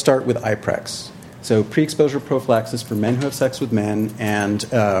let's start with IPREX. So pre-exposure prophylaxis for men who have sex with men and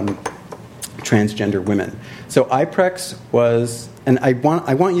transgender women. So IPREX was and I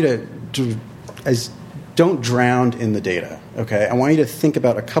want you to don't drown in the data, okay? I want you to think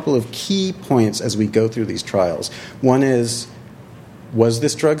about a couple of key points as we go through these trials. One is, was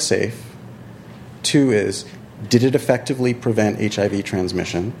this drug safe? Two is, did it effectively prevent HIV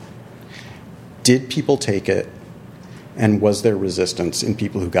transmission? Did people take it? And was there resistance in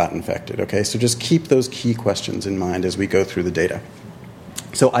people who got infected, okay? So just keep those key questions in mind as we go through the data.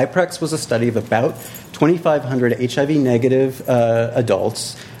 So IPREX was a study of about 2,500 HIV-negative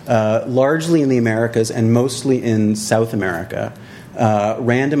adults, largely in the Americas and mostly in South America,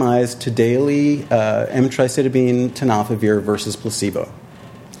 randomized to daily emtricitabine tenofovir versus placebo.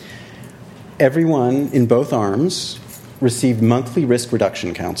 Everyone in both arms received monthly risk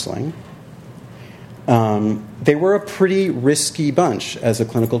reduction counseling. They were a pretty risky bunch as a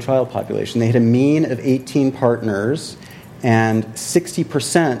clinical trial population. They had a mean of 18 partners, and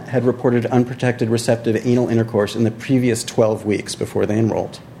 60% had reported unprotected receptive anal intercourse in the previous 12 weeks before they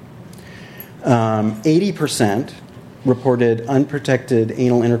enrolled. 80% reported unprotected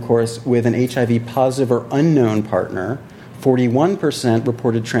anal intercourse with an HIV-positive or unknown partner. 41%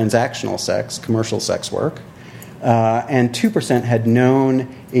 reported transactional sex, commercial sex work. And 2% had known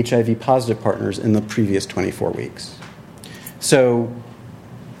HIV-positive partners in the previous 24 weeks. So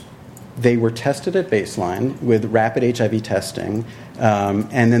they were tested at baseline with rapid HIV testing,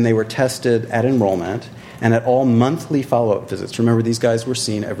 and then they were tested at enrollment and at all monthly follow-up visits. Remember, these guys were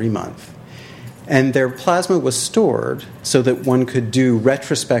seen every month. And their plasma was stored so that one could do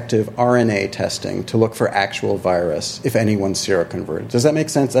retrospective RNA testing to look for actual virus if anyone's seroconverted. Does that make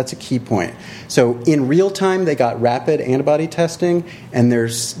sense? That's a key point. So in real time, they got rapid antibody testing, and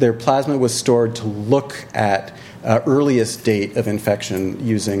their plasma was stored to look at earliest date of infection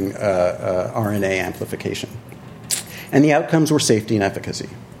using RNA amplification. And the outcomes were safety and efficacy.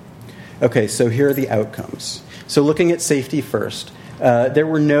 Okay, so here are the outcomes. So looking at safety first. There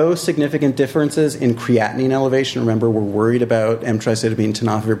were no significant differences in creatinine elevation. Remember, we're worried about emtricitabine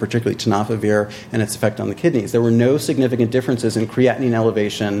tenofovir, particularly tenofovir, and its effect on the kidneys. There were no significant differences in creatinine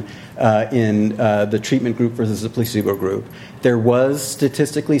elevation in the treatment group versus the placebo group. There was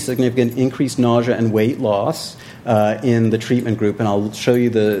statistically significant increased nausea and weight loss in the treatment group, and I'll show you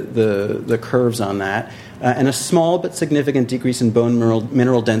the curves on that. And a small but significant decrease in bone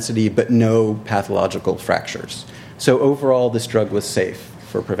mineral density, but no pathological fractures. So overall, this drug was safe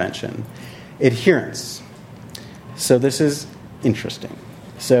for prevention. Adherence. So this is interesting.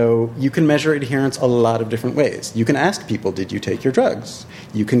 So you can measure adherence a lot of different ways. You can ask people, did you take your drugs?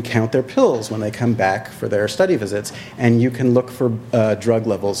 You can count their pills when they come back for their study visits, and you can look for drug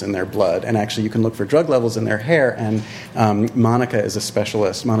levels in their blood. And actually, you can look for drug levels in their hair, and Monica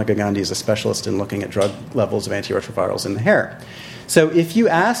Gandhi is a specialist in looking at drug levels of antiretrovirals in the hair. So if you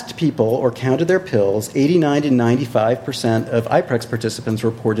asked people or counted their pills, 89 to 95% of IPREX participants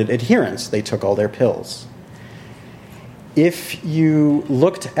reported adherence. They took all their pills. If you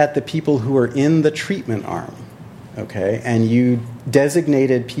looked at the people who were in the treatment arm, okay, and you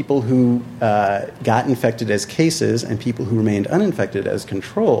designated people who got infected as cases and people who remained uninfected as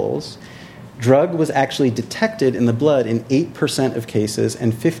controls, drug was actually detected in the blood in 8% of cases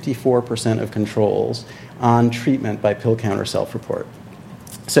and 54% of controls on treatment by pill count or self-report.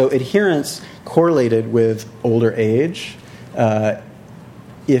 So adherence correlated with older age,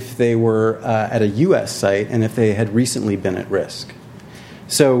 if they were at a U.S. site and if they had recently been at risk.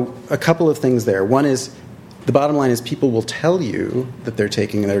 So a couple of things there. One is, the bottom line is people will tell you that they're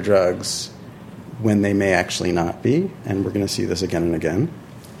taking their drugs when they may actually not be, and we're going to see this again and again.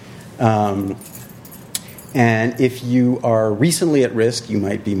 And if you are recently at risk, you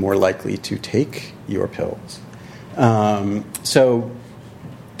might be more likely to take your pills. So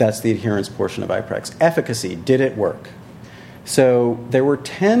that's the adherence portion of IPREX. Efficacy, did it work? So there were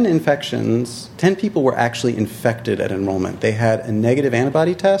 10 people were actually infected at enrollment. They had a negative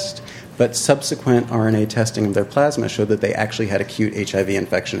antibody test, but subsequent RNA testing of their plasma showed that they actually had acute HIV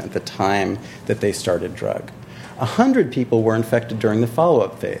infection at the time that they started drug. 100 people were infected during the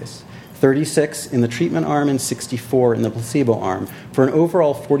follow-up phase. 36 in the treatment arm and 64 in the placebo arm, for an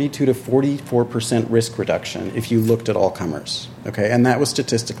overall 42 to 44% risk reduction if you looked at all comers. Okay, and that was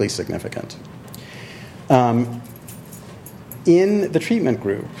statistically significant. In the treatment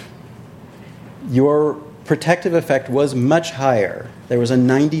group, your protective effect was much higher. There was a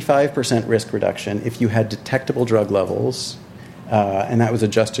 95% risk reduction if you had detectable drug levels, and that was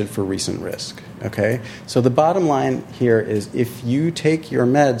adjusted for recent risk. Okay? So the bottom line here is, if you take your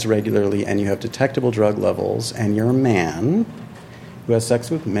meds regularly and you have detectable drug levels and you're a man who has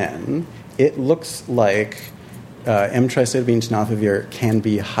sex with men, it looks like emtricitabine tenofovir can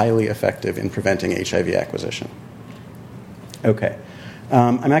be highly effective in preventing HIV acquisition. Okay.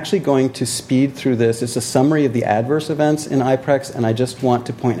 I'm actually going to speed through this. It's a summary of the adverse events in IPREX, and I just want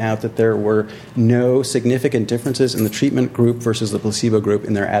to point out that there were no significant differences in the treatment group versus the placebo group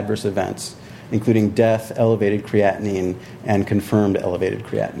in their adverse events, including death, elevated creatinine, and confirmed elevated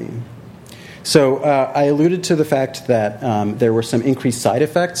creatinine. So I alluded to the fact that there were some increased side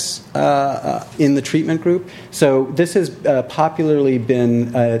effects in the treatment group. So this has popularly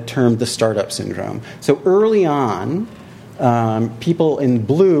been termed the startup syndrome. So early on, people in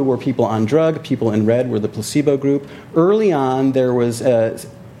blue were people on drug, people in red were the placebo group. Early on, there was an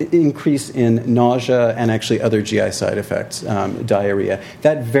increase in nausea and actually other GI side effects, diarrhea.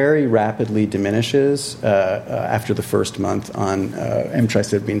 That very rapidly diminishes after the first month on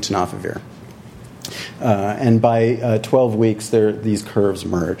emtricitabine tenofovir. And by 12 weeks, these curves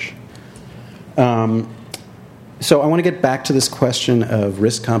merge. So I want to get back to this question of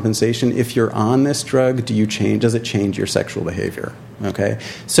risk compensation. If you're on this drug, does it change your sexual behavior? Okay.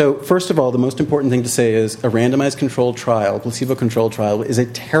 So first of all, the most important thing to say is a randomized controlled trial, placebo-controlled trial, is a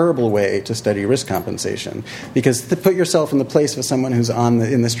terrible way to study risk compensation, because to put yourself in the place of someone who's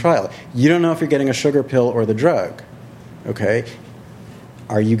in this trial, you don't know if you're getting a sugar pill or the drug. Okay.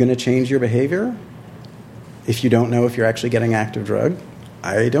 Are you going to change your behavior if you don't know if you're actually getting active drug?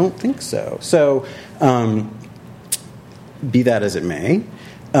 I don't think so. So be that as it may,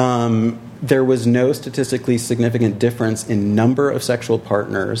 there was no statistically significant difference in number of sexual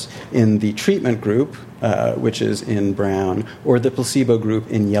partners in the treatment group, which is in brown, or the placebo group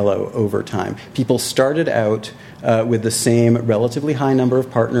in yellow over time. People started out with the same relatively high number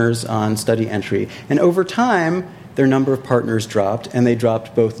of partners on study entry, and over time, their number of partners dropped, and they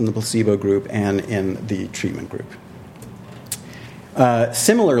dropped both in the placebo group and in the treatment group.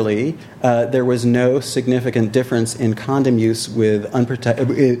 Similarly, there was no significant difference in condom use with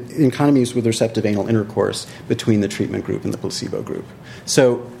receptive anal intercourse between the treatment group and the placebo group.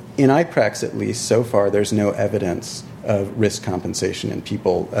 So, in IPREX at least, so far, there's no evidence of risk compensation in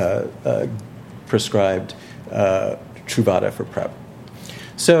people prescribed Truvada for PrEP.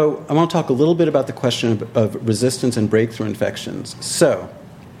 So, I want to talk a little bit about the question of resistance and breakthrough infections. So,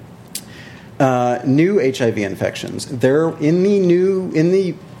 new HIV infections. In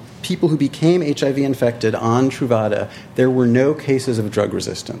the people who became HIV infected on Truvada, there were no cases of drug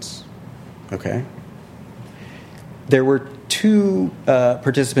resistance. Okay? There were 2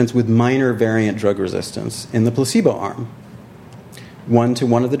 participants with minor variant drug resistance in the placebo arm. One to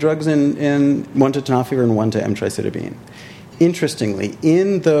one of the drugs, one to tenofovir and one to emtricitabine. Interestingly,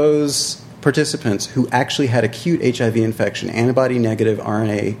 in those participants who actually had acute HIV infection, antibody negative,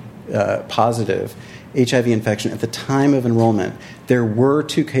 RNA positive HIV infection at the time of enrollment, there were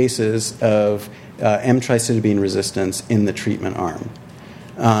 2 cases of emtricitabine resistance in the treatment arm.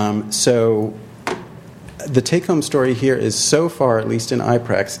 So the take-home story here is, so far, at least in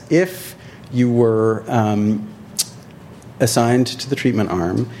IPREX, if you were assigned to the treatment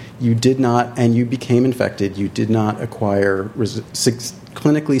arm, you did not, and you became infected, you did not acquire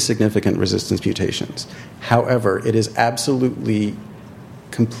clinically significant resistance mutations. However, it is absolutely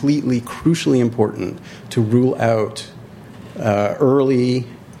completely crucially important to rule out early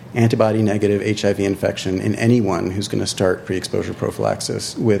antibody-negative HIV infection in anyone who's going to start pre-exposure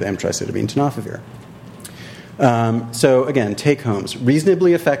prophylaxis with emtricitabine tenofovir. So again, take-homes.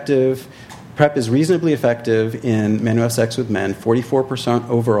 Reasonably effective. PrEP is reasonably effective in men who have sex with men, 44%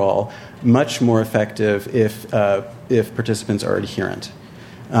 overall, much more effective if participants are adherent.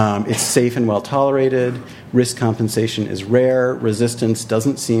 It's safe and well tolerated. Risk compensation is rare. Resistance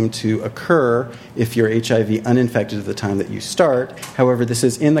doesn't seem to occur if you're HIV uninfected at the time that you start. However, this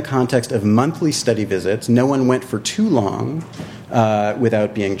is in the context of monthly study visits. No one went for too long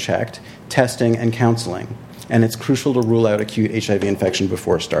without being checked, testing, and counseling. And it's crucial to rule out acute HIV infection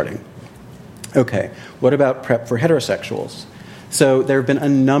before starting. Okay, what about PrEP for heterosexuals? So there have been a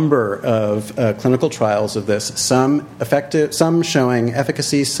number of clinical trials of this, some effective, some showing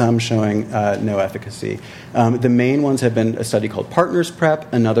efficacy, some showing no efficacy. The main ones have been a study called Partners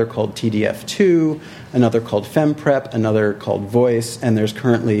PrEP, another called TDF2, another called FemPrEP, another called Voice, and there's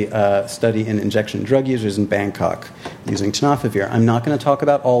currently a study in injection drug users in Bangkok using tenofovir. I'm not going to talk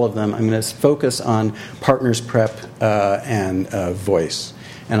about all of them. I'm going to focus on Partners PrEP and Voice.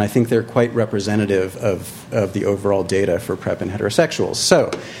 And I think they're quite representative of the overall data for PrEP in heterosexuals.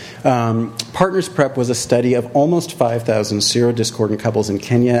 So, Partners PrEP was a study of almost 5,000 serodiscordant couples in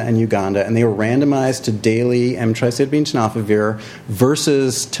Kenya and Uganda, and they were randomized to daily emtricitabine tenofovir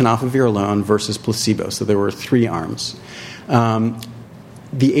versus tenofovir alone versus placebo. So there were 3 arms.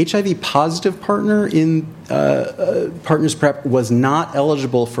 The HIV-positive partner in Partners PrEP was not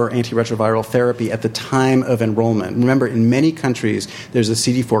eligible for antiretroviral therapy at the time of enrollment. Remember, in many countries, there's a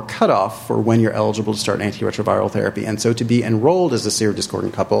CD4 cutoff for when you're eligible to start antiretroviral therapy. And so to be enrolled as a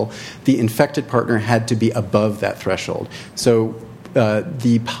serodiscordant couple, the infected partner had to be above that threshold. So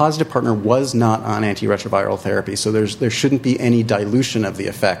the positive partner was not on antiretroviral therapy, so there shouldn't be any dilution of the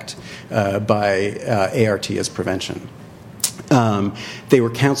effect by ART as prevention. They were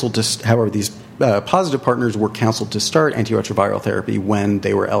counseled to, however, these positive partners were counseled to start antiretroviral therapy when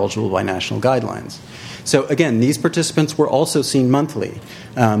they were eligible by national guidelines. So again, these participants were also seen monthly.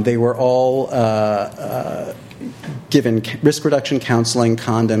 They were all given risk reduction counseling,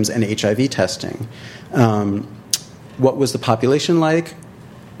 condoms, and HIV testing. What was the population like?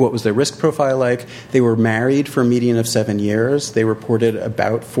 What was their risk profile like? They were married for a median of 7 years. They reported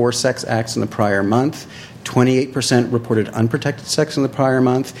about 4 sex acts in the prior month. 28% reported unprotected sex in the prior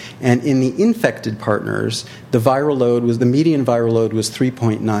month. And in the infected partners, the median viral load was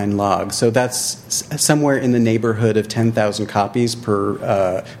 3.9 logs. So that's somewhere in the neighborhood of 10,000 copies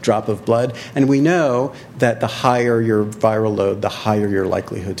per drop of blood. And we know that the higher your viral load, the higher your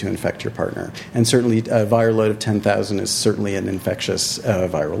likelihood to infect your partner. And certainly a viral load of 10,000 is certainly an infectious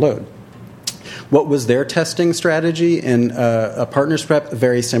viral load. What was their testing strategy in a Partners PrEP?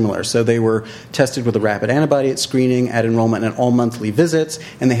 Very similar. So they were tested with a rapid antibody at screening, at enrollment, and all monthly visits,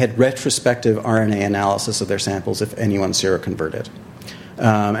 and they had retrospective RNA analysis of their samples if anyone seroconverted.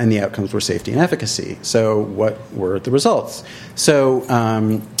 And the outcomes were safety and efficacy. So what were the results? So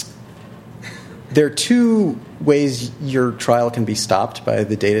there are 2 ways your trial can be stopped by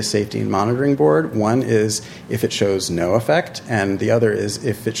the Data Safety and Monitoring Board. One is if it shows no effect, and the other is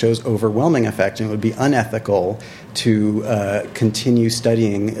if it shows overwhelming effect, and it would be unethical to continue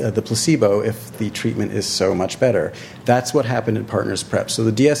studying the placebo if the treatment is so much better. That's what happened in Partners PrEP. So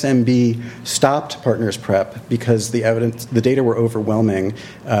the DSMB stopped Partners PrEP because the data were overwhelming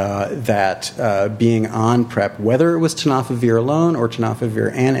that being on PrEP, whether it was tenofovir alone or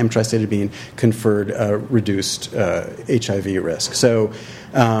tenofovir and emtricitabine, conferred reduced HIV risk. So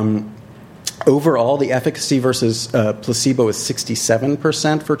overall, the efficacy versus placebo is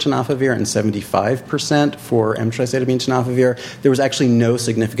 67% for tenofovir and 75% for emtricitabine tenofovir. There was actually no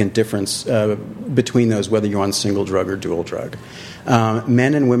significant difference between those, whether you're on single drug or dual drug.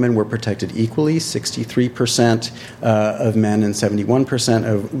 Men and women were protected equally, 63% of men and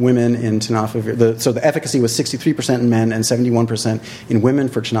 71% of women in tenofovir. So the efficacy was 63% in men and 71% in women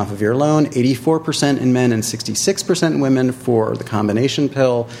for tenofovir alone, 84% in men and 66% in women for the combination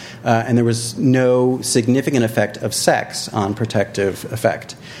pill, and there was no significant effect of sex on protective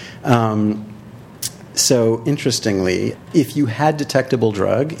effect. So, interestingly, if you had detectable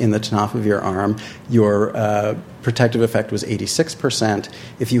drug in the tenofovir arm, your protective effect was 86%.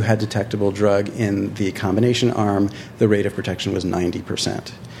 If you had detectable drug in the combination arm, the rate of protection was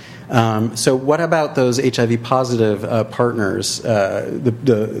 90%. So what about those HIV-positive partners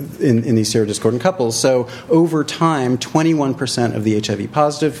in these serodiscordant couples? So over time, 21% of the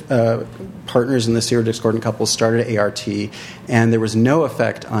HIV-positive partners in the serodiscordant couples started ART, and there was no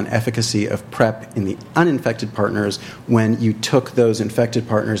effect on efficacy of PrEP in the uninfected partners when you took those infected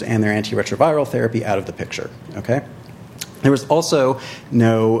partners and their antiretroviral therapy out of the picture. Okay? There was also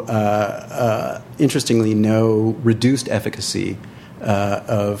interestingly, no reduced efficacy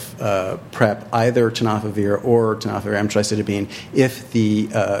of PrEP, either tenofovir or tenofovir emtricitabine, if the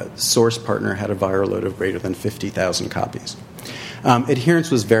source partner had a viral load of greater than 50,000 copies.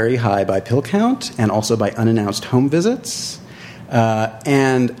 Adherence was very high by pill count and also by unannounced home visits.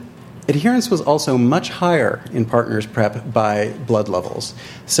 And adherence was also much higher in Partners PrEP by blood levels.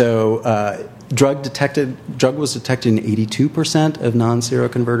 So drug was detected in 82% of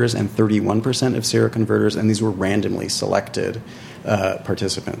non-seroconverters and 31% of seroconverters, and these were randomly selected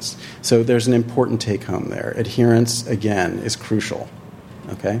participants. So there's an important take-home there. Adherence, again, is crucial.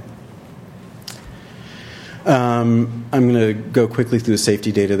 Okay? I'm going to go quickly through the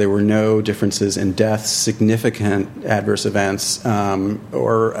safety data. There were no differences in deaths, significant adverse events,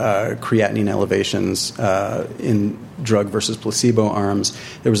 or creatinine elevations in drug versus placebo arms.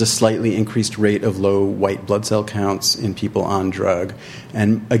 There was a slightly increased rate of low white blood cell counts in people on drug.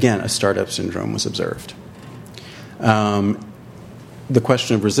 And again, a startup syndrome was observed. The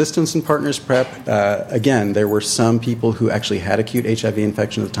question of resistance in Partners PrEP, again, there were some people who actually had acute HIV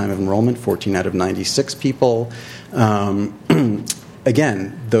infection at the time of enrollment, 14 out of 96 people.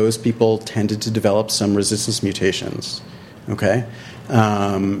 Again, those people tended to develop some resistance mutations. Okay?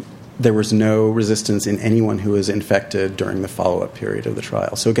 there was no resistance in anyone who was infected during the follow-up period of the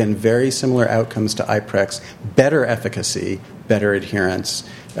trial. So again, very similar outcomes to IPREX, better efficacy, better adherence.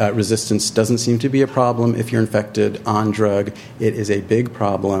 Resistance doesn't seem to be a problem if you're infected on drug. It is a big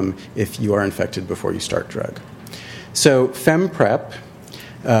problem if you are infected before you start drug. So FemPrep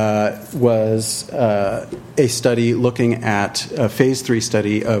was a study looking at a phase 3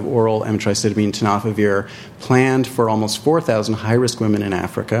 study of oral emtricitabine tenofovir planned for almost 4,000 high-risk women in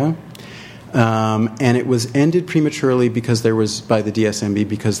Africa. And it was ended prematurely because there was, by the DSMB,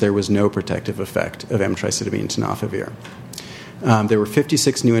 because there was no protective effect of emtricitabine tenofovir. There were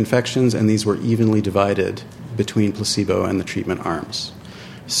 56 new infections, and these were evenly divided between placebo and the treatment arms.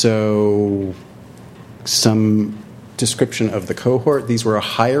 So some description of the cohort. These were a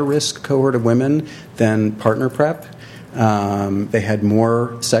higher risk cohort of women than partner prep. They had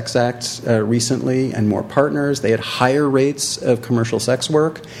more sex acts recently and more partners. They had higher rates of commercial sex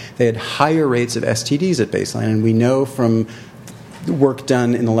work. They had higher rates of STDs at baseline. And we know from work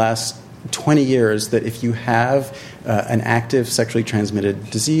done in the last 20 years that if you have an active sexually transmitted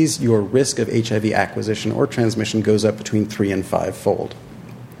disease, your risk of HIV acquisition or transmission goes up between 3 and 5-fold.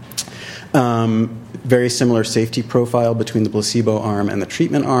 Very similar safety profile between the placebo arm and the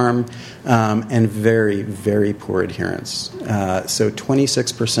treatment arm, and very, very poor adherence. So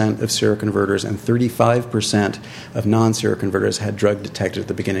 26% of seroconverters and 35% of non-seroconverters had drug detected at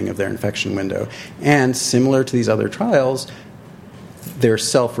the beginning of their infection window. And similar to these other trials, their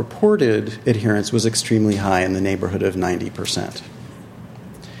self-reported adherence was extremely high in the neighborhood of 90%.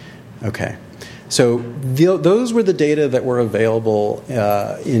 Okay. So those were the data that were available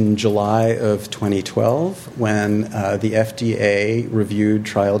in July of 2012 when the FDA reviewed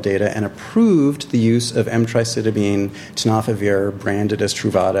trial data and approved the use of emtricitabine tenofovir, branded as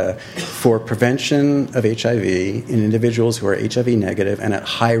Truvada, for prevention of HIV in individuals who are HIV negative and at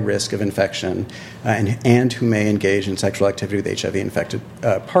high risk of infection and who may engage in sexual activity with HIV-infected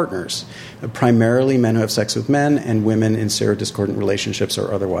partners, primarily men who have sex with men and women in serodiscordant relationships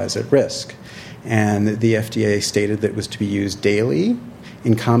or otherwise at risk. And the FDA stated that it was to be used daily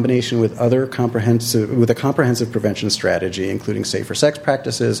in combination with a comprehensive prevention strategy, including safer sex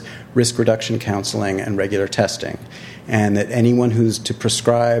practices, risk reduction counseling, and regular testing. And that anyone who's to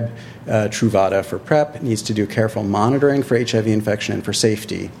prescribe Truvada for PrEP needs to do careful monitoring for HIV infection and for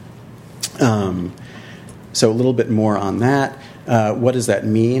safety. So a little bit more on that. What does that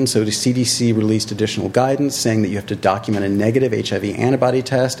mean? So the CDC released additional guidance saying that you have to document a negative HIV antibody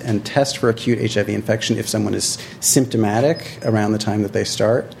test and test for acute HIV infection if someone is symptomatic around the time that they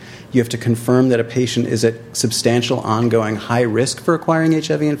start. You have to confirm that a patient is at substantial ongoing high risk for acquiring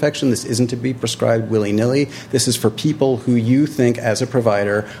HIV infection. This isn't to be prescribed willy-nilly. This is for people who you think, as a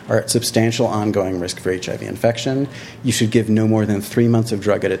provider, are at substantial ongoing risk for HIV infection. You should give no more than 3 months of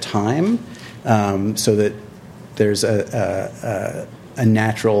drug at a time so that there's a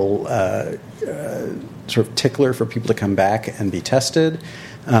natural sort of tickler for people to come back and be tested.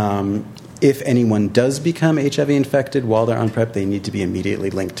 If anyone does become HIV infected while they're on PrEP, they need to be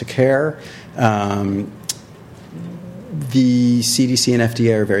immediately linked to care. The CDC and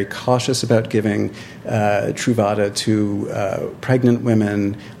FDA are very cautious about giving Truvada to pregnant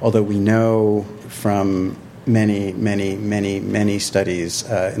women, although we know from many studies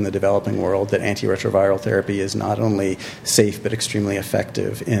in the developing world that antiretroviral therapy is not only safe but extremely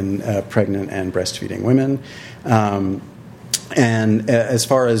effective in pregnant and breastfeeding women. And as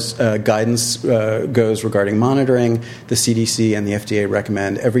far as guidance goes regarding monitoring, the CDC and the FDA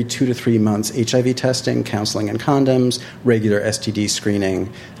recommend every 2 to 3 months HIV testing, counseling and condoms, regular STD screening,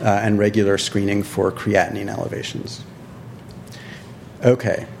 and regular screening for creatinine elevations.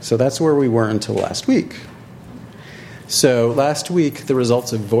 Okay, so that's where we were until last week. So last week, the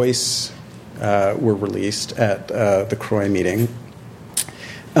results of VOICE were released at the CROI meeting.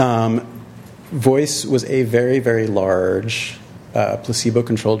 VOICE was a very, very large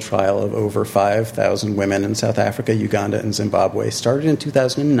placebo-controlled trial of over 5,000 women in South Africa, Uganda, and Zimbabwe. Started in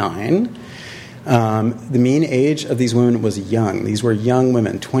 2009. The mean age of these women was young. These were young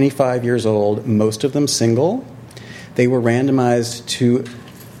women, 25 years old, most of them single. They were randomized to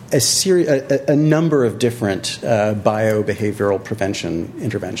a number of different biobehavioral prevention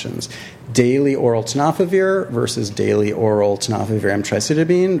interventions. Daily oral tenofovir versus daily oral tenofovir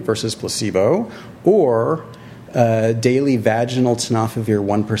emtricitabine versus placebo, or daily vaginal tenofovir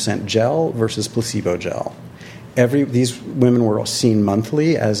 1% gel versus placebo gel. These women were seen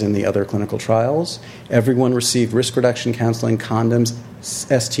monthly, as in the other clinical trials. Everyone received risk reduction counseling, condoms,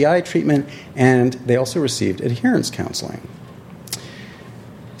 STI treatment, and they also received adherence counseling.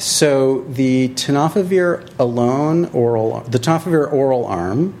 So the tenofovir oral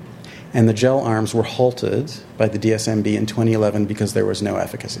arm and the gel arms were halted by the DSMB in 2011 because there was no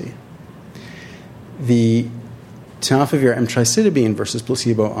efficacy. The tenofovir emtricitabine versus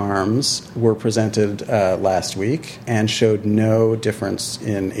placebo arms were presented last week and showed no difference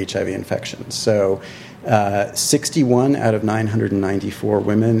in HIV infections. So 61 out of 994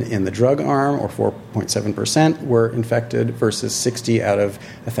 women in the drug arm, or 4.7%, were infected versus 60 out of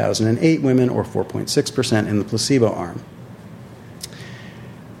 1,008 women, or 4.6%, in the placebo arm.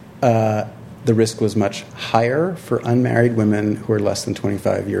 The risk was much higher for unmarried women who are less than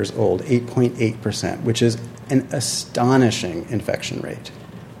 25 years old, 8.8%, which is an astonishing infection rate.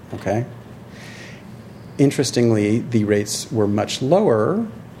 Okay? Interestingly, the rates were much lower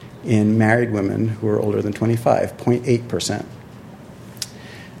in married women who are older than 25, 0.8%.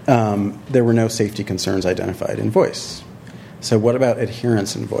 There were no safety concerns identified in voice. So what about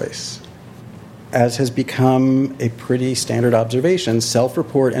adherence in voice? As has become a pretty standard observation,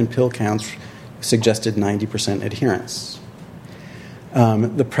 self-report and pill counts suggested 90% adherence.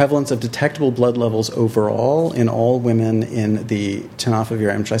 The prevalence of detectable blood levels overall in all women in the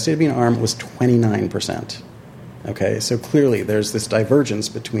tenofovir emtricitabine arm was 29%. Okay, so clearly there's this divergence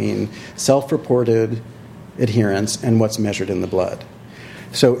between self-reported adherence and what's measured in the blood.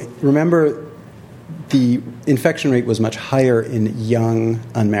 So remember, the infection rate was much higher in young,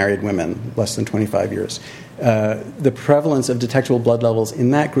 unmarried women, less than 25 years. The prevalence of detectable blood levels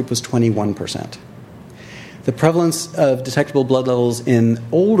in that group was 21%. The prevalence of detectable blood levels in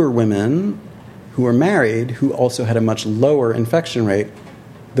older women who were married, who also had a much lower infection rate,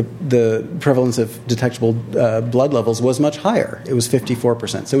 the prevalence of detectable blood levels was much higher. It was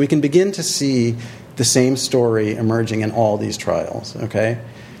 54%. So we can begin to see the same story emerging in all these trials. Okay,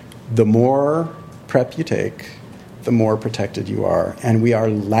 the more PrEP you take, the more protected you are. And we are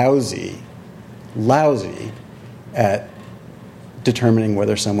lousy at determining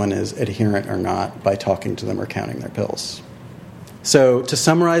whether someone is adherent or not by talking to them or counting their pills. So to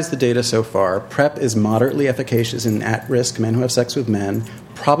summarize the data so far, PrEP is moderately efficacious in at-risk men who have sex with men,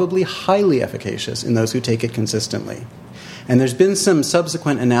 probably highly efficacious in those who take it consistently. And there's been some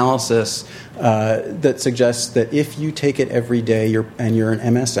subsequent analysis that suggests that if you take it every day and you're an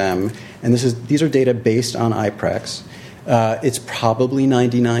MSM, and these are data based on IPREX, it's probably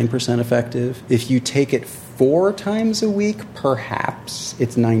 99% effective. If you take it 4 times a week, perhaps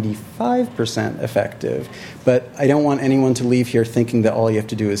it's 95% effective. But I don't want anyone to leave here thinking that all you have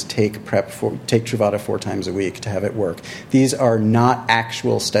to do is take Truvada 4 times a week to have it work. These are not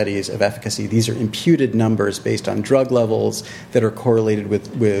actual studies of efficacy. These are imputed numbers based on drug levels that are correlated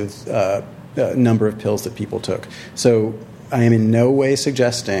with number of pills that people took. So I am in no way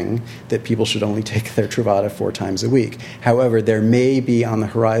suggesting that people should only take their Truvada 4 times a week. However, there may be on the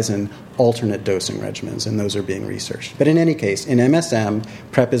horizon alternate dosing regimens, and those are being researched. But in any case, in MSM,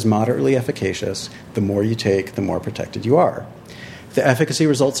 PrEP is moderately efficacious. The more you take, the more protected you are. The efficacy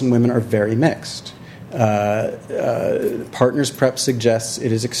results in women are very mixed. Partners PrEP suggests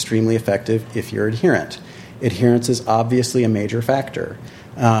it is extremely effective if you're adherent. Adherence is obviously a major factor.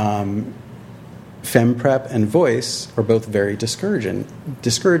 FemPrep and Voice are both very discouraging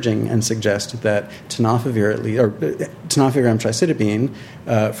and suggest that tenofovir emtricitabine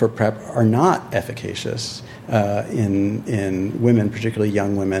for PrEP are not efficacious in women, particularly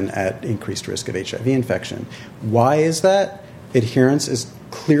young women at increased risk of HIV infection. Why is that? Adherence is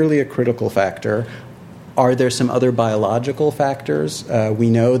clearly a critical factor. Are there some other biological factors? We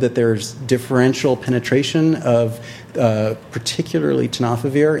know that there's differential penetration of particularly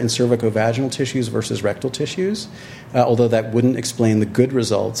tenofovir in cervicovaginal tissues versus rectal tissues, although that wouldn't explain the good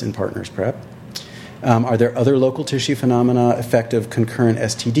results in Partners PrEP. Are there other local tissue phenomena, effect of concurrent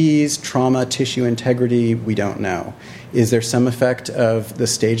STDs, trauma, tissue integrity? We don't know. Is there some effect of the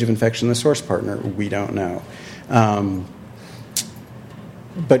stage of infection in the source partner? We don't know.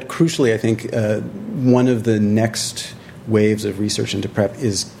 But crucially, I think one of the next waves of research into PrEP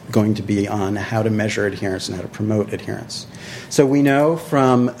is going to be on how to measure adherence and how to promote adherence. So we know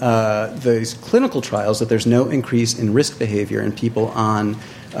from these clinical trials that there's no increase in risk behavior in people on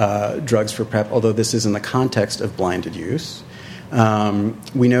drugs for PrEP, although this is in the context of blinded use.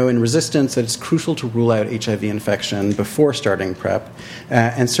 We know in resistance that it's crucial to rule out HIV infection before starting PrEP,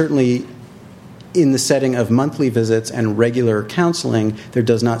 and certainly in the setting of monthly visits and regular counseling, there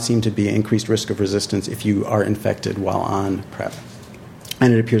does not seem to be increased risk of resistance if you are infected while on PrEP.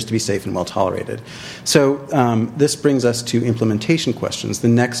 And it appears to be safe and well tolerated. So this brings us to implementation questions. The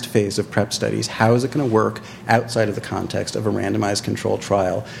next phase of PrEP studies, how is it going to work outside of the context of a randomized controlled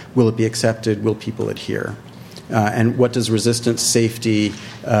trial? Will it be accepted? Will people adhere? And what does resistance, safety,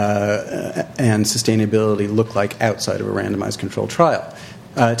 and sustainability look like outside of a randomized controlled trial?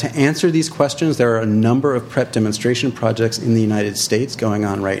 To answer these questions, there are a number of PrEP demonstration projects in the United States going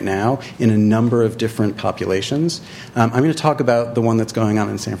on right now in a number of different populations. I'm going to talk about the one that's going on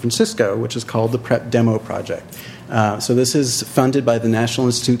in San Francisco, which is called the PrEP Demo Project. So this is funded by the National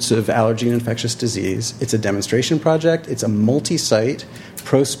Institutes of Allergy and Infectious Disease. It's a demonstration project. It's a multi-site,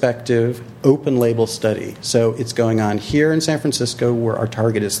 prospective, open-label study. So it's going on here in San Francisco, where our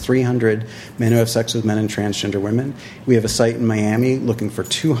target is 300 men who have sex with men and transgender women. We have a site in Miami looking for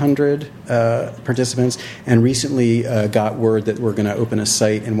 200 participants, and recently got word that we're going to open a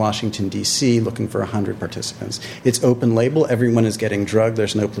site in Washington, D.C., looking for 100 participants. It's open-label. Everyone is getting drugged.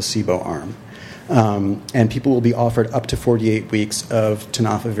 There's no placebo arm. And people will be offered up to 48 weeks of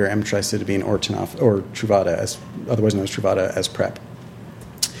tenofovir, emtricitabine, or Truvada, otherwise known as Truvada, as PrEP.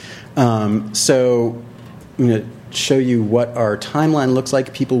 So I'm going to show you what our timeline looks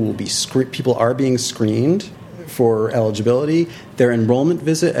like. People are being screened for eligibility. Their enrollment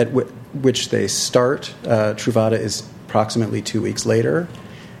visit at which they start Truvada is approximately 2 weeks later.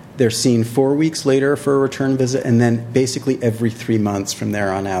 They're seen 4 weeks later for a return visit, and then basically every 3 months from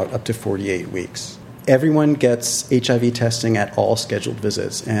there on out, up to 48 weeks. Everyone gets HIV testing at all scheduled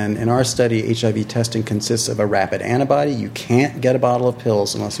visits, and in our study, HIV testing consists of a rapid antibody. You can't get a bottle of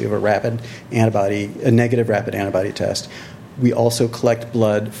pills unless you have a negative rapid antibody test. We also collect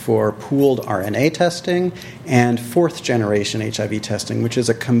blood for pooled RNA testing and fourth-generation HIV testing, which is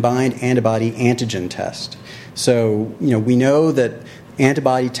a combined antibody-antigen test. So, we know that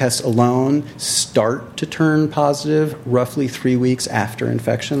antibody tests alone start to turn positive roughly 3 weeks after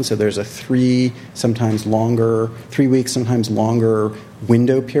infection. So there's a 3 weeks, sometimes longer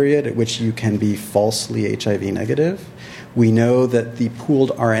window period at which you can be falsely HIV negative. We know that the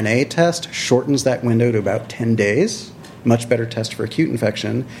pooled RNA test shortens that window to about 10 days. Much better test for acute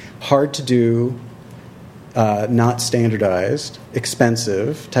infection. Hard to do, not standardized,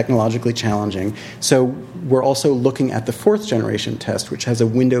 expensive, technologically challenging. So we're also looking at the fourth-generation test, which has a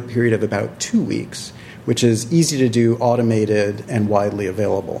window period of about 2 weeks, which is easy to do, automated, and widely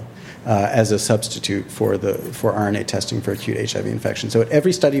available as a substitute for RNA testing for acute HIV infection. So at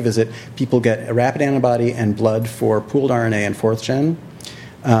every study visit, people get a rapid antibody and blood for pooled RNA and fourth-gen.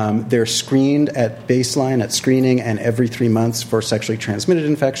 They're screened at baseline, at screening, and every 3 months for sexually transmitted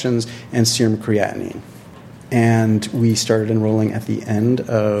infections and serum creatinine. And we started enrolling at the end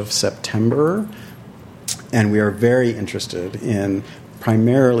of September, and we are very interested in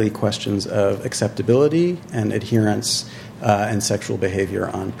primarily questions of acceptability and adherence and sexual behavior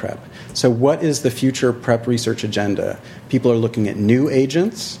on PrEP. So what is the future PrEP research agenda? People are looking at new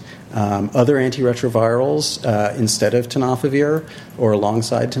agents, other antiretrovirals instead of tenofovir or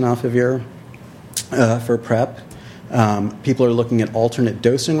alongside tenofovir for PrEP. People are looking at alternate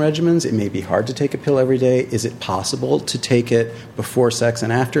dosing regimens. It may be hard to take a pill every day. Is it possible to take it before sex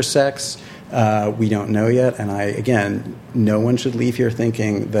and after sex? We don't know yet. And no one should leave here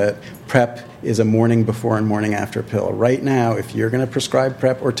thinking that PrEP is a morning before and morning after pill. Right now, if you're going to prescribe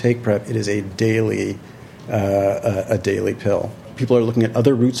PrEP or take PrEP, it is a daily pill. People are looking at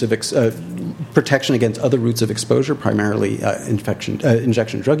other routes of protection against other routes of exposure, primarily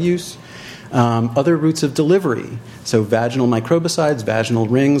injection drug use. Other routes of delivery, so vaginal microbicides, vaginal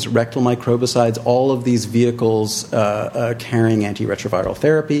rings, rectal microbicides, all of these vehicles carrying antiretroviral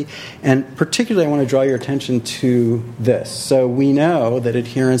therapy. And particularly I want to draw your attention to this. So we know that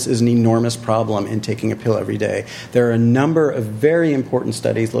adherence is an enormous problem in taking a pill every day. There are a number of very important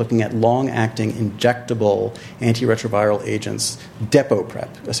studies looking at long-acting injectable antiretroviral agents, depot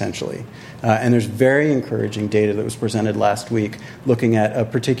PrEP, essentially. And there's very encouraging data that was presented last week looking at a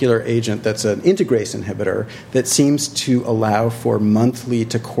particular agent that's an integrase inhibitor that seems to allow for monthly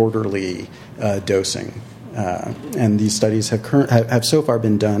to quarterly dosing. And these studies have so far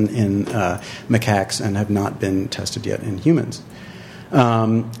been done in macaques and have not been tested yet in humans.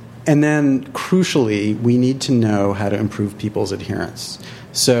 And then, crucially, we need to know how to improve people's adherence.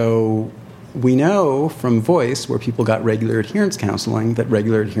 So we know from Voice, where people got regular adherence counseling, that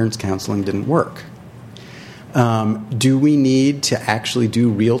regular adherence counseling didn't work. Do we need to actually do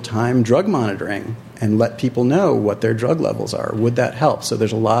real-time drug monitoring and let people know what their drug levels are? Would that help? So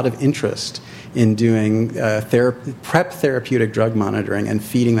there's a lot of interest in doing PrEP therapeutic drug monitoring and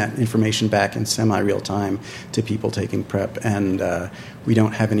feeding that information back in semi-real time to people taking PrEP. And we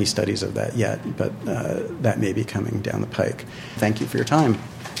don't have any studies of that yet, but that may be coming down the pike. Thank you for your time.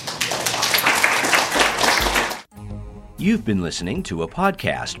 You've been listening to a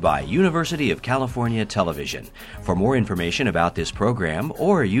podcast by University of California Television. For more information about this program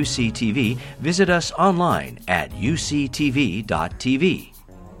or UCTV, visit us online at uctv.tv.